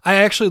 I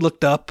actually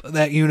looked up,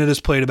 that unit has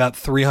played about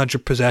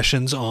 300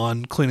 possessions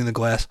on cleaning the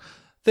glass.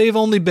 They've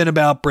only been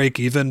about break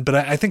even, but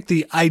I think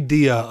the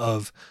idea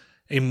of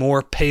a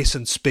more pace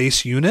and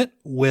space unit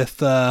with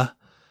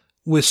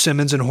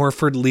Simmons and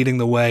Horford leading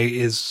the way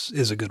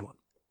is a good one.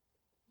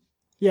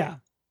 Yeah.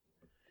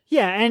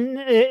 Yeah, and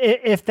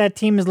if that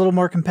team is a little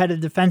more competitive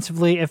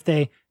defensively, if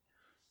they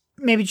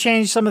maybe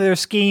change some of their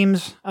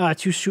schemes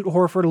to suit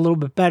Horford a little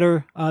bit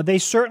better, they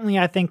certainly,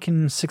 I think,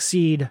 can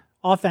succeed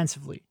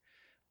offensively.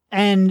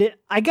 And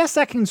I guess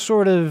that can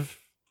sort of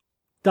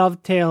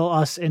dovetail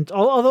us into,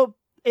 although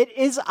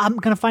I'm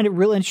going to find it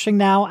real interesting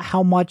now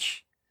how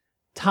much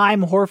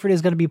time Horford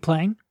is going to be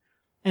playing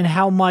and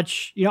how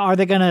much, are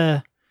they going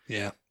to,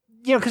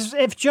 because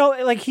if Joe,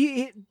 like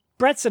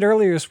Brett said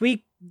earlier this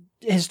week,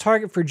 his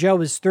target for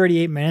Joe is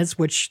 38 minutes,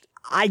 which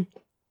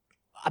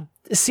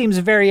seems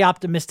very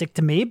optimistic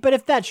to me. But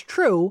if that's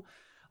true,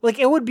 like,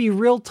 it would be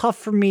real tough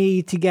for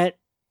me to get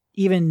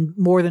even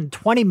more than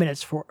 20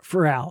 minutes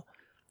for Al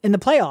in the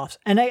playoffs.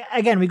 And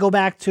again, we go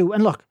back to,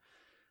 and look,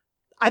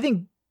 I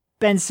think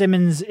Ben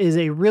Simmons is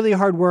a really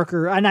hard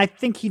worker, and I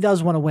think he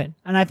does want to win.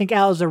 And I think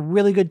Al is a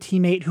really good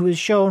teammate who has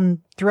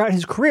shown throughout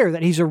his career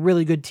that he's a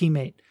really good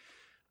teammate.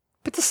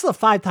 But this is a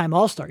 5-time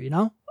All-Star,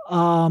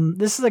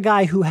 This is a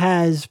guy who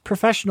has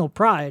professional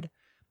pride.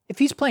 If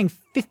he's playing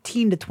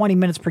 15 to 20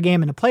 minutes per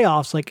game in the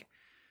playoffs, like,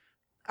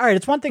 all right,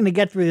 it's one thing to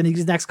get through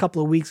these next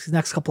couple of weeks, these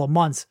next couple of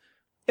months.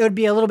 It would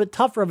be a little bit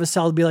tougher of a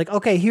sell to be like,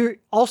 okay, here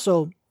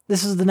also,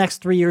 this is the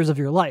next 3 years of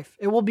your life.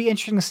 It will be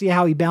interesting to see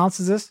how he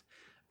balances this.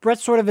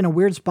 Brett's sort of in a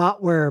weird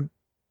spot where,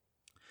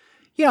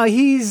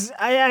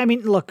 I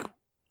mean, look,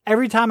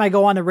 every time I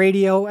go on the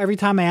radio, every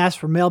time I ask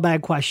for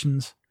mailbag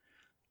questions,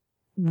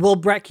 will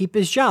Brett keep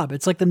his job?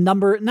 It's like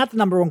not the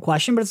number one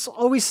question, but it's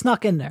always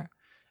snuck in there.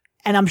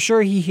 And I'm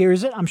sure he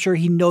hears it. I'm sure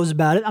he knows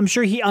about it. I'm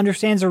sure he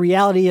understands the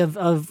reality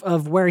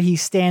of where he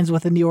stands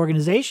within the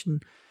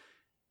organization.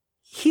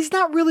 He's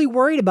not really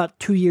worried about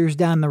 2 years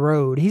down the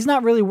road. He's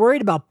not really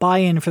worried about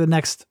buy-in for the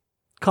next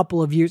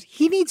couple of years.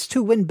 He needs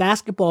to win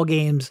basketball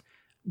games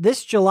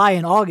this July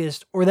and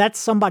August, or that's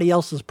somebody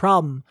else's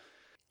problem.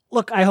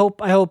 Look, I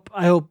hope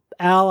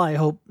Al,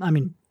 I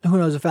mean, who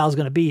knows if Al's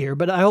going to be here,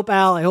 but I hope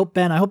Al, I hope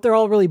Ben, I hope they're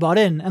all really bought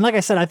in. And like I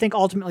said, I think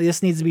ultimately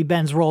this needs to be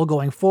Ben's role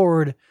going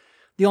forward.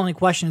 The only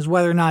question is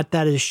whether or not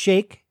that is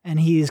Shake and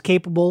he is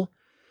capable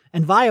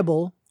and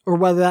viable, or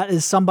whether that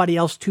is somebody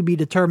else to be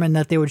determined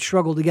that they would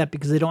struggle to get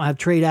because they don't have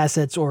trade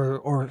assets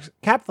or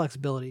cap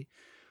flexibility.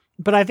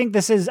 But I think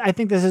this is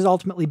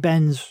ultimately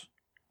Ben's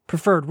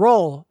preferred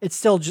role, it's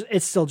still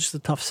just a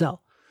tough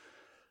sell.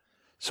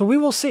 So we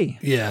will see.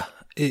 Yeah.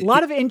 A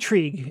lot of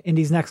intrigue in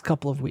these next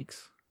couple of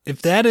weeks.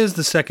 If that is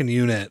the second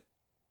unit,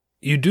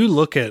 you do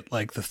look at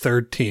like the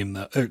third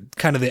team,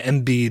 kind of the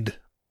Embiid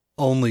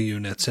only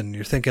units, and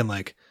you're thinking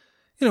like,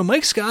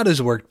 Mike Scott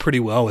has worked pretty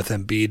well with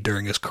Embiid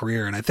during his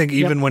career. And I think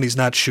even when he's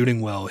not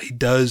shooting well, he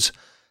does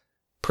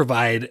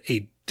provide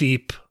a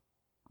deep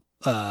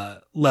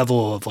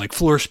level of like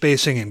floor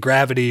spacing and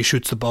gravity,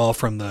 shoots the ball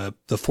from the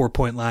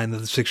 4-point line that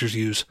the Sixers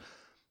use.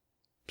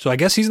 So I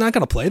guess he's not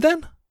going to play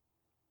then?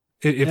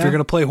 If you're going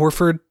to play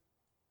Horford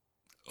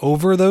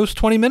over those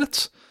 20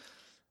 minutes?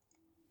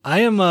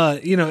 I am,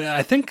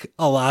 I think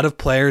a lot of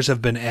players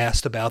have been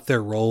asked about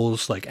their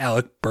roles. Like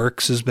Alec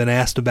Burks has been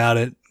asked about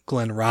it.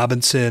 Glenn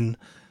Robinson.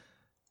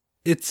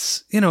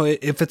 It's,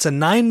 if it's a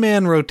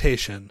 9-man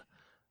rotation,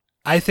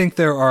 I think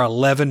there are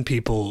 11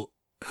 people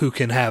who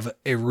can have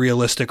a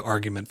realistic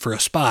argument for a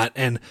spot.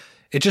 And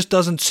it just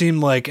doesn't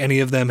seem like any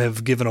of them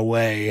have given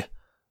away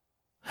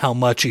how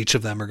much each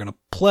of them are going to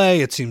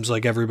play. It seems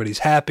like everybody's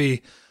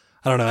happy.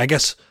 I don't know. I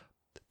guess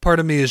part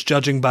of me is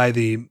judging by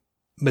the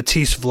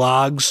Matisse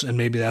vlogs, and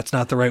maybe that's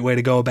not the right way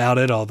to go about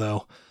it,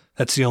 although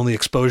that's the only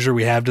exposure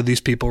we have to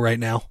these people right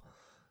now.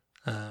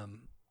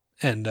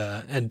 And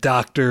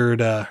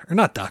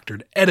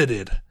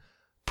edited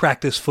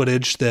practice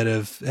footage that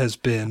has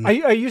been.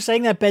 Are you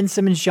saying that Ben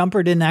Simmons'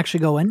 jumper didn't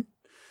actually go in?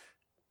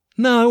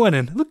 No, it went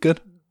in. It looked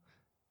good.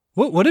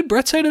 What did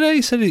Brett say today?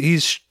 He said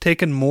he's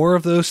taken more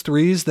of those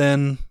threes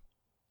than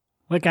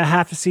like a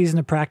half a season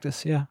of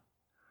practice. Yeah.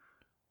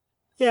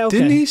 Yeah. Okay.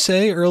 Didn't he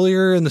say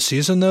earlier in the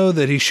season though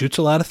that he shoots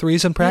a lot of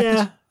threes in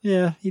practice?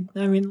 Yeah.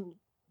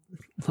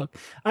 Look,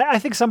 I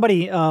think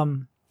somebody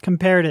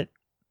compared it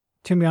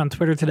to me on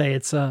Twitter today.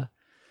 It's the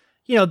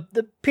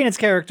Peanuts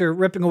character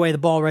ripping away the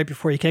ball right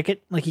before you kick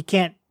it. Like you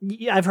can't.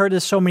 I've heard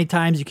this so many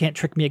times. You can't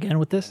trick me again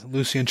with this.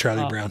 Lucy and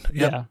Charlie Brown.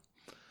 Yep. Yeah.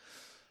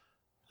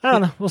 I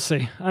don't know. We'll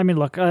see. I mean,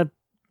 look, we'll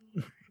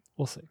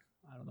see.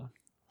 I don't know.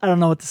 I don't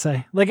know what to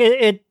say. Like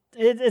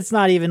it's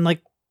not even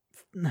like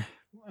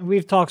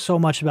we've talked so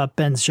much about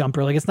Ben's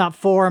jumper. Like it's not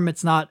form.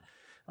 It's not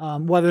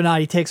whether or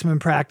not he takes him in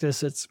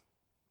practice. It's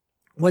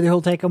whether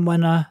he'll take him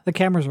when the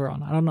cameras are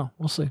on. I don't know.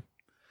 We'll see.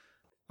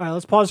 All right,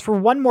 let's pause for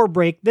one more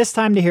break, this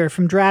time to hear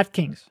from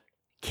DraftKings.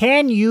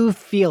 Can you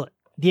feel it?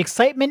 The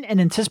excitement and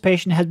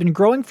anticipation has been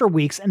growing for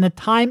weeks, and the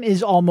time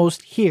is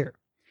almost here.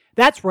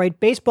 That's right,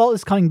 baseball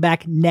is coming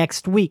back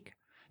next week.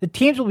 The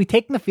teams will be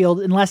taking the field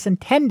in less than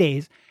 10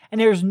 days,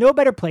 and there is no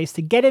better place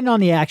to get in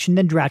on the action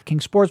than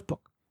DraftKings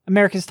Sportsbook,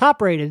 America's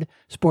top-rated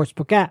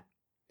sportsbook app.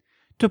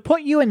 To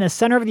put you in the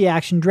center of the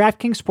action,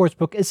 DraftKings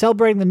Sportsbook is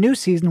celebrating the new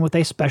season with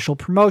a special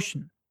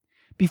promotion.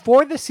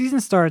 Before the season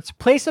starts,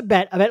 place a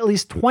bet of at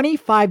least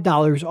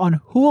 $25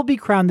 on who will be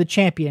crowned the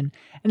champion,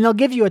 and they'll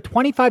give you a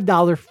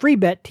 $25 free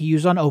bet to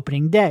use on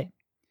opening day.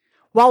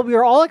 While we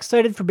are all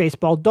excited for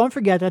baseball, don't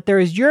forget that there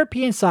is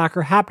European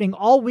soccer happening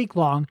all week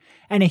long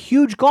and a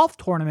huge golf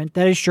tournament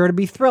that is sure to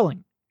be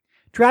thrilling.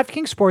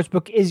 DraftKings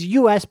Sportsbook is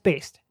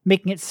US-based,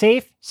 making it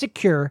safe,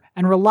 secure,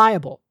 and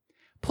reliable.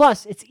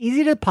 Plus, it's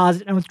easy to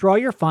deposit and withdraw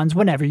your funds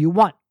whenever you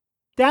want.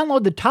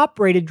 Download the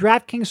top-rated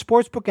DraftKings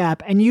Sportsbook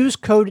app and use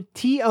code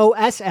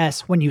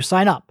TOSS when you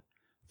sign up.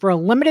 For a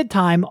limited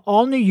time,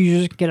 all new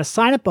users can get a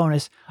sign-up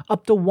bonus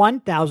up to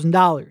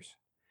 $1,000.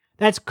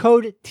 That's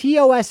code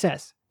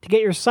TOSS to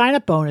get your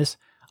sign-up bonus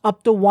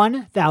up to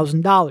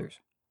 $1,000.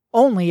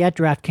 Only at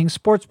DraftKings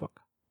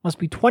Sportsbook. Must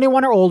be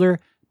 21 or older,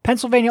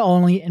 Pennsylvania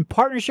only, in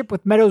partnership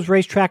with Meadows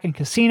Racetrack and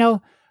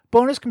Casino.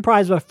 Bonus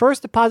comprised of a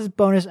first deposit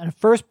bonus and a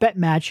first bet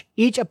match,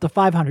 each up to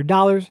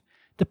 $500.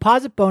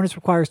 Deposit bonus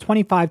requires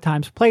 25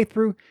 times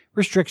playthrough.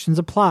 Restrictions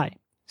apply.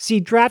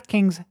 See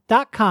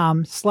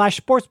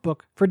DraftKings.com/sportsbook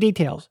for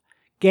details.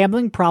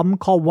 Gambling problem?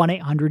 Call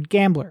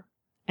 1-800-GAMBLER.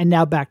 And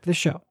now back to the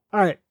show.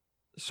 All right.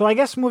 So I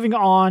guess moving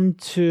on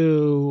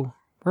to...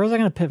 Where was I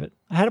going to pivot?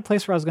 I had a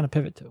place where I was going to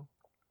pivot to.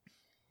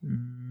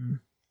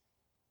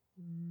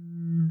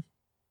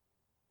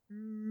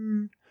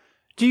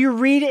 Do you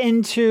read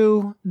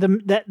into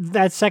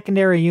that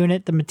secondary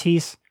unit, the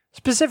Matisse,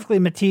 specifically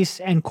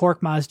Matisse and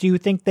Korkmaz? Do you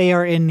think they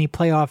are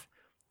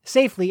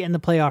safely in the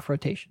playoff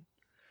rotation?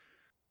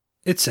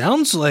 It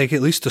sounds like,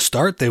 at least to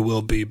start, they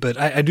will be, but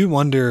I do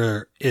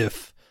wonder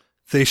if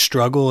they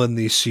struggle in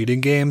these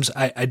seeding games.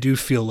 I do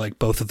feel like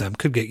both of them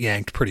could get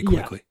yanked pretty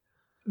quickly.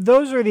 Yeah.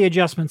 Those are the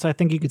adjustments I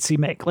think you could see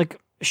make. Like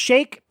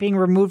Shake being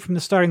removed from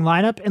the starting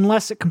lineup,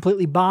 unless it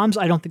completely bombs,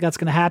 I don't think that's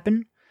going to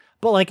happen.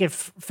 But like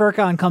if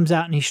Furkan comes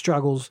out and he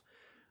struggles,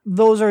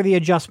 those are the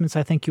adjustments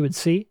I think you would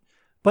see.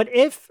 But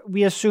if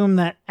we assume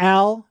that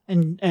Al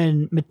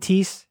and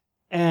Matisse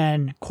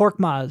and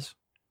Korkmaz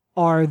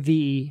are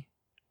the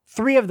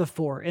 3 of the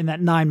 4 in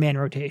that 9-man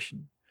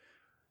rotation,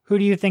 who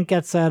do you think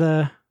gets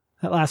that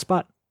last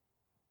spot?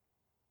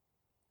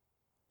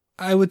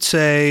 I would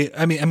say,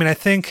 I mean, I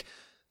think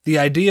the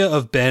idea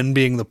of Ben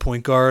being the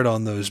point guard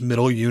on those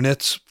middle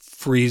units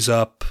frees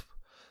up,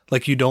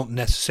 like you don't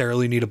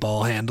necessarily need a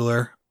ball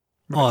handler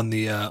on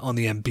the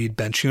Embiid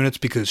bench units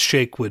because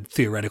Shake would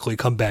theoretically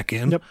come back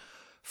in. Yep.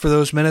 for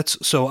those minutes,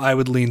 so I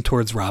would lean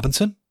towards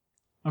Robinson.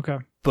 Okay.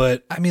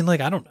 But I mean,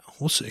 like, I don't know.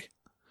 We'll see.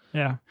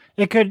 Yeah.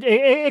 It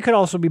could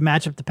also be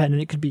matchup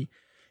dependent. It could be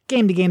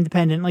game to game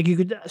dependent. Like, you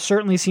could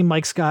certainly see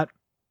Mike Scott,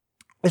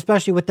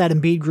 especially with that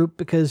Embiid group,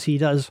 because he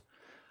does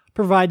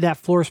provide that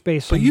floor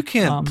space. But you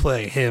can't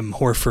play him,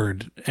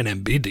 Horford, and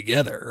Embiid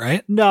together,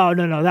 right? No.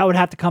 That would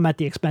have to come at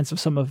the expense of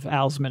some of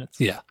Al's minutes.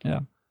 Yeah.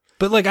 Yeah.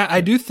 But like, I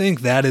do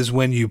think that is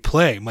when you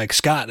play Mike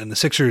Scott, and the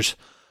Sixers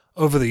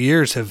over the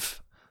years I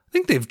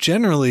think they've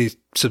generally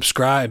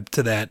subscribed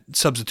to that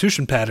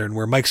substitution pattern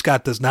where Mike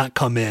Scott does not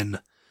come in,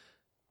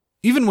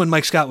 even when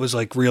Mike Scott was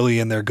like really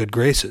in their good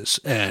graces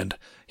and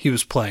he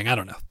was playing, I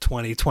don't know,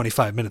 20,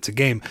 25 minutes a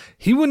game.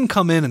 He wouldn't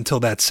come in until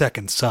that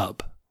second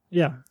sub.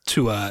 Yeah.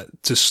 To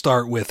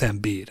start with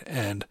Embiid.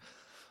 And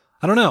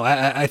I don't know.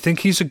 I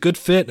think he's a good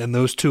fit, and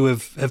those two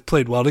have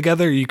played well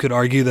together. You could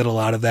argue that a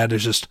lot of that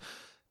is just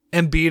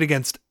Embiid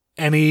against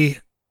any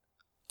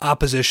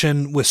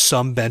opposition with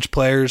some bench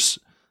players.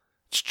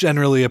 It's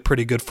generally a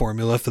pretty good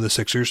formula for the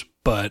Sixers,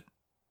 but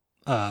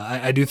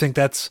I do think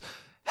that's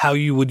how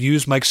you would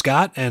use Mike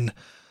Scott. And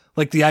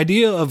like, the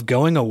idea of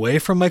going away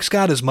from Mike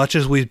Scott, as much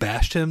as we've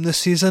bashed him this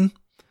season,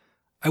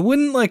 I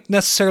wouldn't like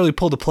necessarily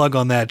pull the plug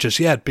on that just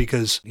yet,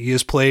 because he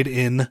has played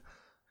in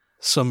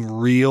some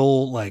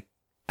real, like,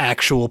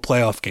 actual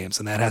playoff games,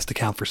 and that has to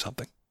count for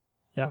something.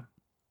 Yeah.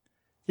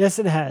 Yes,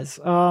 it has.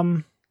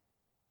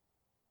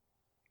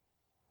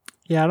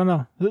 Yeah, I don't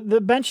know. The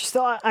bench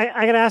still,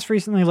 I got asked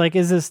recently, like,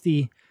 is this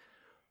the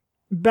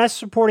best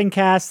supporting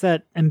cast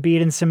that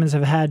Embiid and Simmons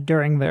have had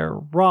during their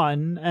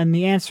run? And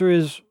the answer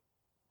is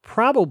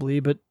probably,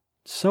 but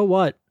so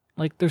what?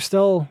 Like, they're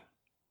still,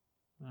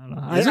 I don't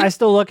know. I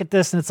still look at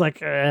this and it's like,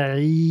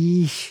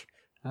 yeesh.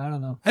 I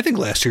don't know. I think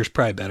last year's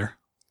probably better.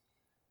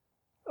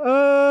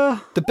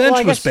 The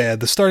bench was bad.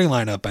 The starting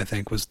lineup, I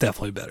think, was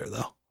definitely better,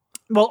 though.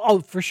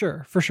 Well, for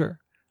sure.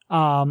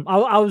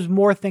 I was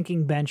more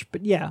thinking bench,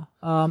 but yeah.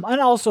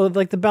 And also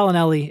like the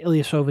Bellinelli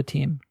Ilyasova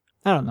team.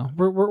 I don't know.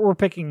 We're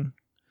picking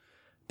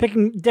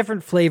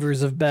different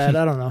flavors of bad.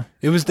 I don't know.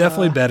 It was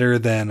definitely better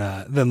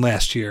than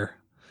last year.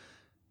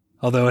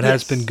 Although it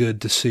has been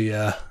good to see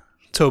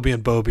Toby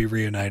and Bobby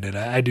reunited.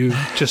 I do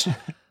just.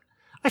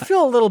 I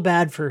feel a little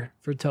bad for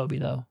Toby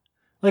though.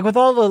 Like, with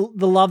all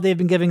the love they've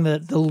been giving the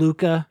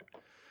Luka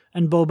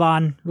and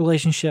Boban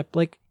relationship,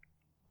 like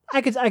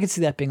I could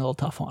see that being a little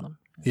tough on him.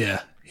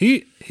 Yeah.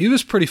 He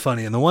was pretty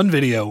funny in the one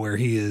video where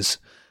he is,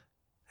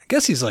 I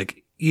guess he's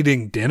like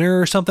eating dinner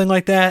or something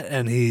like that,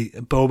 and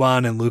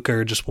Boban and Luka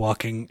are just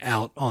walking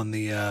out on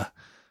the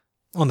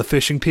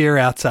fishing pier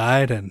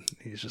outside, and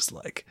he's just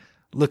like,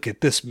 look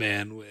at this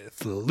man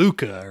with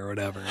Luka or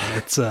whatever. And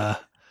it's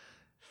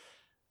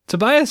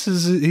Tobias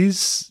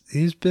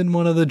he's been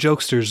one of the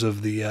jokesters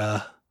of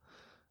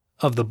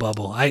the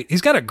bubble.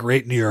 He's got a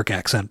great New York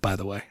accent, by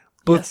the way.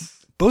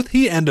 Both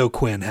he and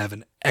O'Quinn have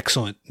an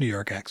excellent New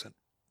York accent.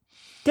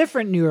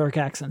 Different New York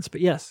accents, but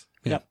yes.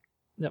 Yeah.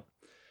 Yep.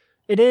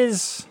 It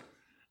is.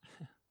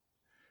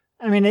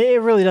 I mean,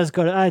 it really does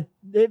go to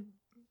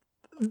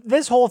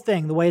this whole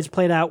thing, the way it's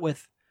played out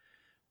with,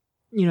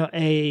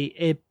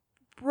 a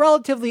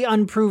relatively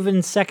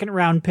unproven second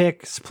round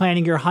pick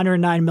planning your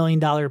 $109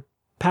 million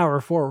power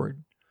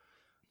forward.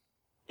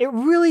 It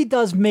really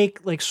does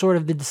make like sort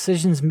of the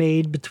decisions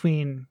made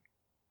between,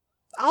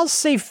 I'll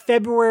say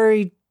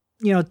February,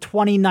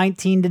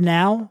 2019 to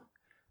now.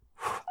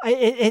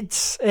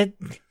 It's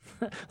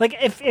like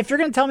if you're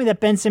going to tell me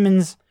that Ben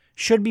Simmons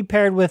should be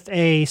paired with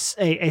a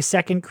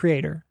second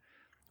creator,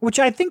 which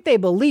I think they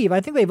believe. I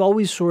think they've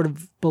always sort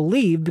of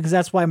believed, because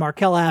that's why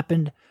Markelle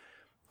happened.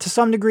 To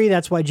some degree,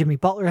 that's why Jimmy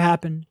Butler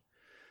happened.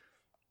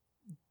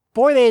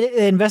 Boy,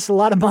 they invested a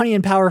lot of money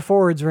in power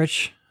forwards,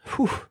 Rich.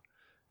 Whew.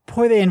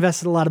 Boy, they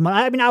invested a lot of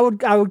money. I mean, I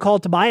would call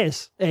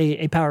Tobias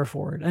a power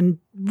forward, and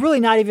really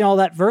not even all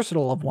that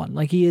versatile of one.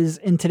 Like, he is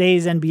in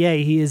today's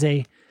NBA, he is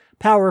a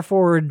power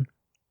forward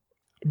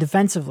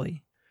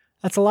defensively.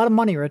 That's a lot of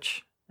money,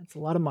 Rich. That's a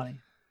lot of money.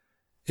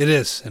 It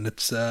is, and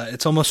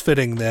it's almost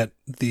fitting that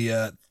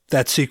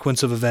that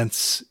sequence of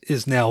events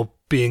is now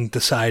being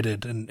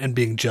decided and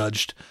being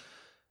judged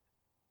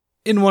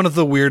in one of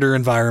the weirder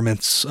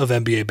environments of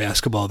NBA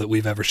basketball that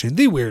we've ever seen.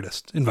 The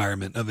weirdest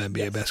environment of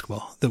NBA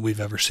basketball that we've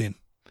ever seen.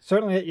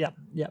 Certainly, yeah.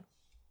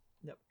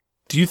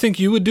 Do you think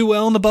you would do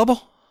well in the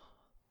bubble?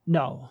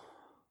 No,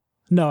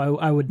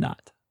 I would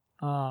not.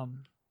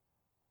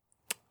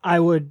 I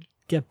would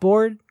get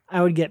bored.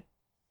 I would get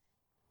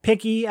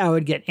picky. I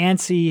would get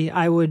antsy.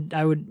 I would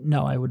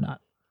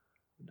not.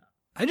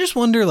 I just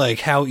wonder, like,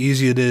 how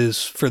easy it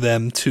is for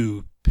them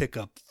to pick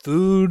up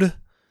food.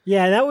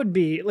 Yeah, that would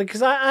be like,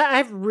 because I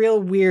have real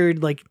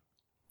weird, like,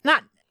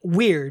 not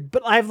weird,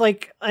 but I've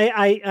like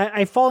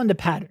I fall into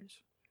patterns,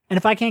 and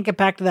if I can't get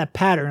back to that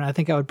pattern, I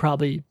think I would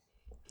probably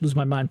lose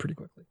my mind pretty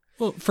quickly.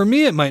 Well, for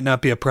me, it might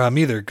not be a problem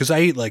either, because I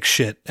eat like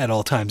shit at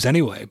all times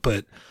anyway.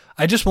 But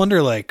I just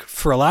wonder, like,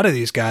 for a lot of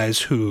these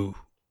guys who,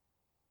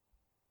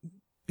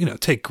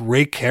 take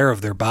great care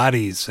of their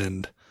bodies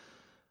and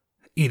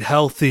eat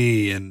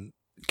healthy and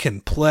can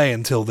play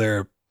until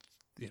they're,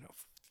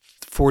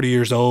 40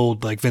 years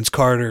old like Vince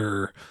Carter,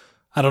 or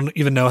I don't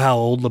even know how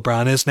old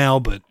LeBron is now,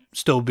 but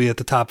still be at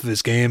the top of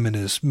his game in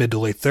his mid to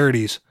late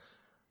 30s.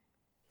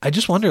 I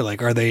just wonder,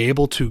 like, are they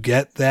able to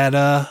get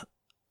that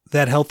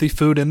healthy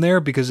food in there?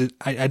 Because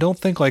I don't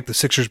think like the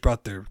Sixers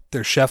brought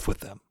their chef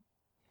with them.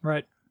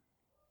 Right.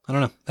 I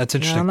don't know. That's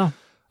interesting. I don't know.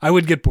 I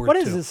would get bored. What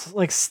is too. this?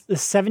 Like the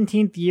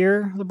 17th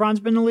year LeBron's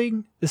been in the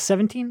league? The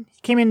 17?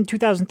 He came in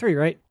 2003,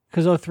 right?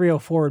 Because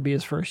 03-04 would be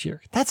his first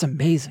year. That's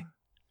amazing.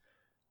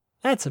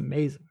 That's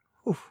amazing.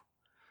 Oof.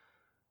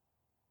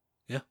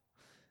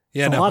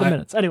 Yeah, a lot of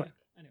minutes. Anyway.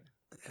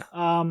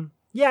 No,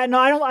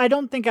 I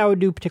don't think I would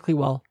do particularly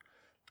well.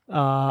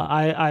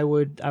 I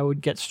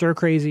would get stir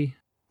crazy,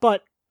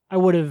 but I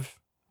would have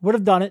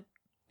done it.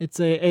 It's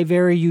a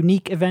very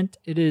unique event.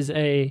 It is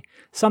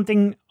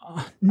something.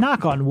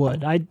 Knock on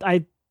wood.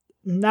 I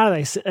now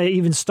that I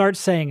even start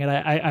saying it,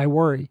 I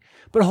worry.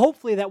 But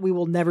hopefully that we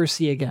will never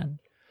see again.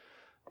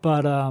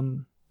 But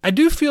I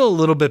do feel a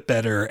little bit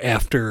better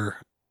after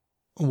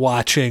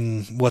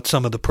watching what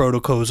some of the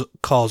protocols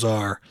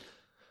are.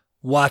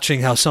 Watching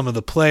how some of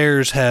the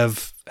players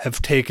have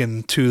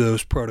taken to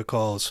those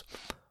protocols.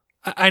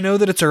 I know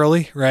that it's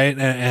early, right?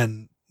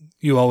 And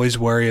you always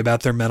worry about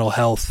their mental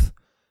health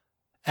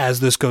as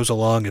this goes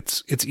along.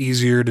 It's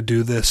easier to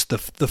do this the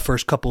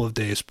first couple of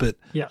days, but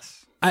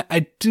yes,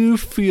 I do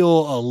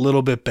feel a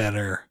little bit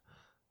better,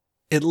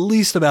 at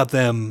least about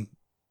them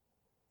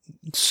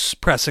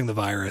suppressing the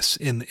virus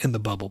in the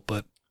bubble.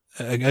 But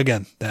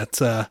again, that's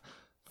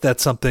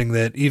something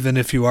that even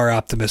if you are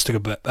optimistic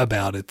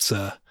about, it's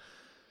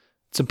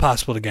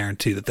impossible to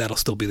guarantee that that'll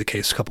still be the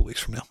case a couple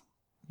weeks from now.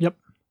 Yep.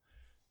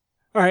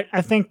 All right.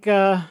 I think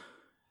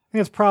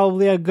it's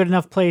probably a good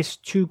enough place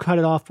to cut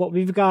it off. What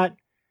we've got,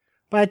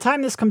 by the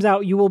time this comes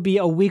out, you will be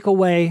a week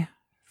away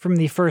from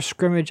the first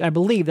scrimmage. I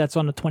believe that's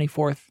on the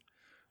 24th.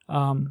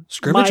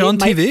 Scrimmage on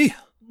TV.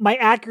 My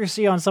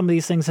accuracy on some of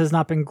these things has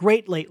not been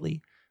great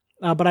lately,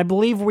 but I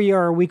believe we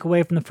are a week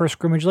away from the first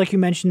scrimmage. Like you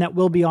mentioned, that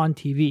will be on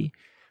TV.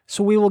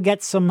 So we will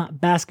get some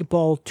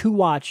basketball to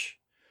watch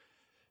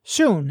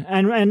soon.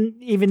 And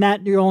even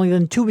that, you're only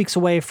then 2 weeks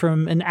away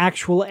from an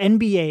actual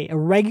NBA, a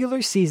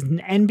regular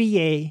season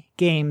NBA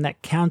game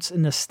that counts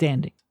in the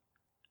standings.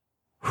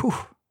 Whew.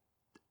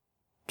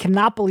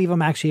 Cannot believe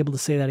I'm actually able to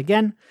say that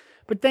again.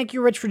 But thank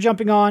you, Rich, for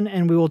jumping on,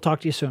 and we will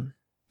talk to you soon.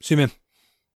 See you, man.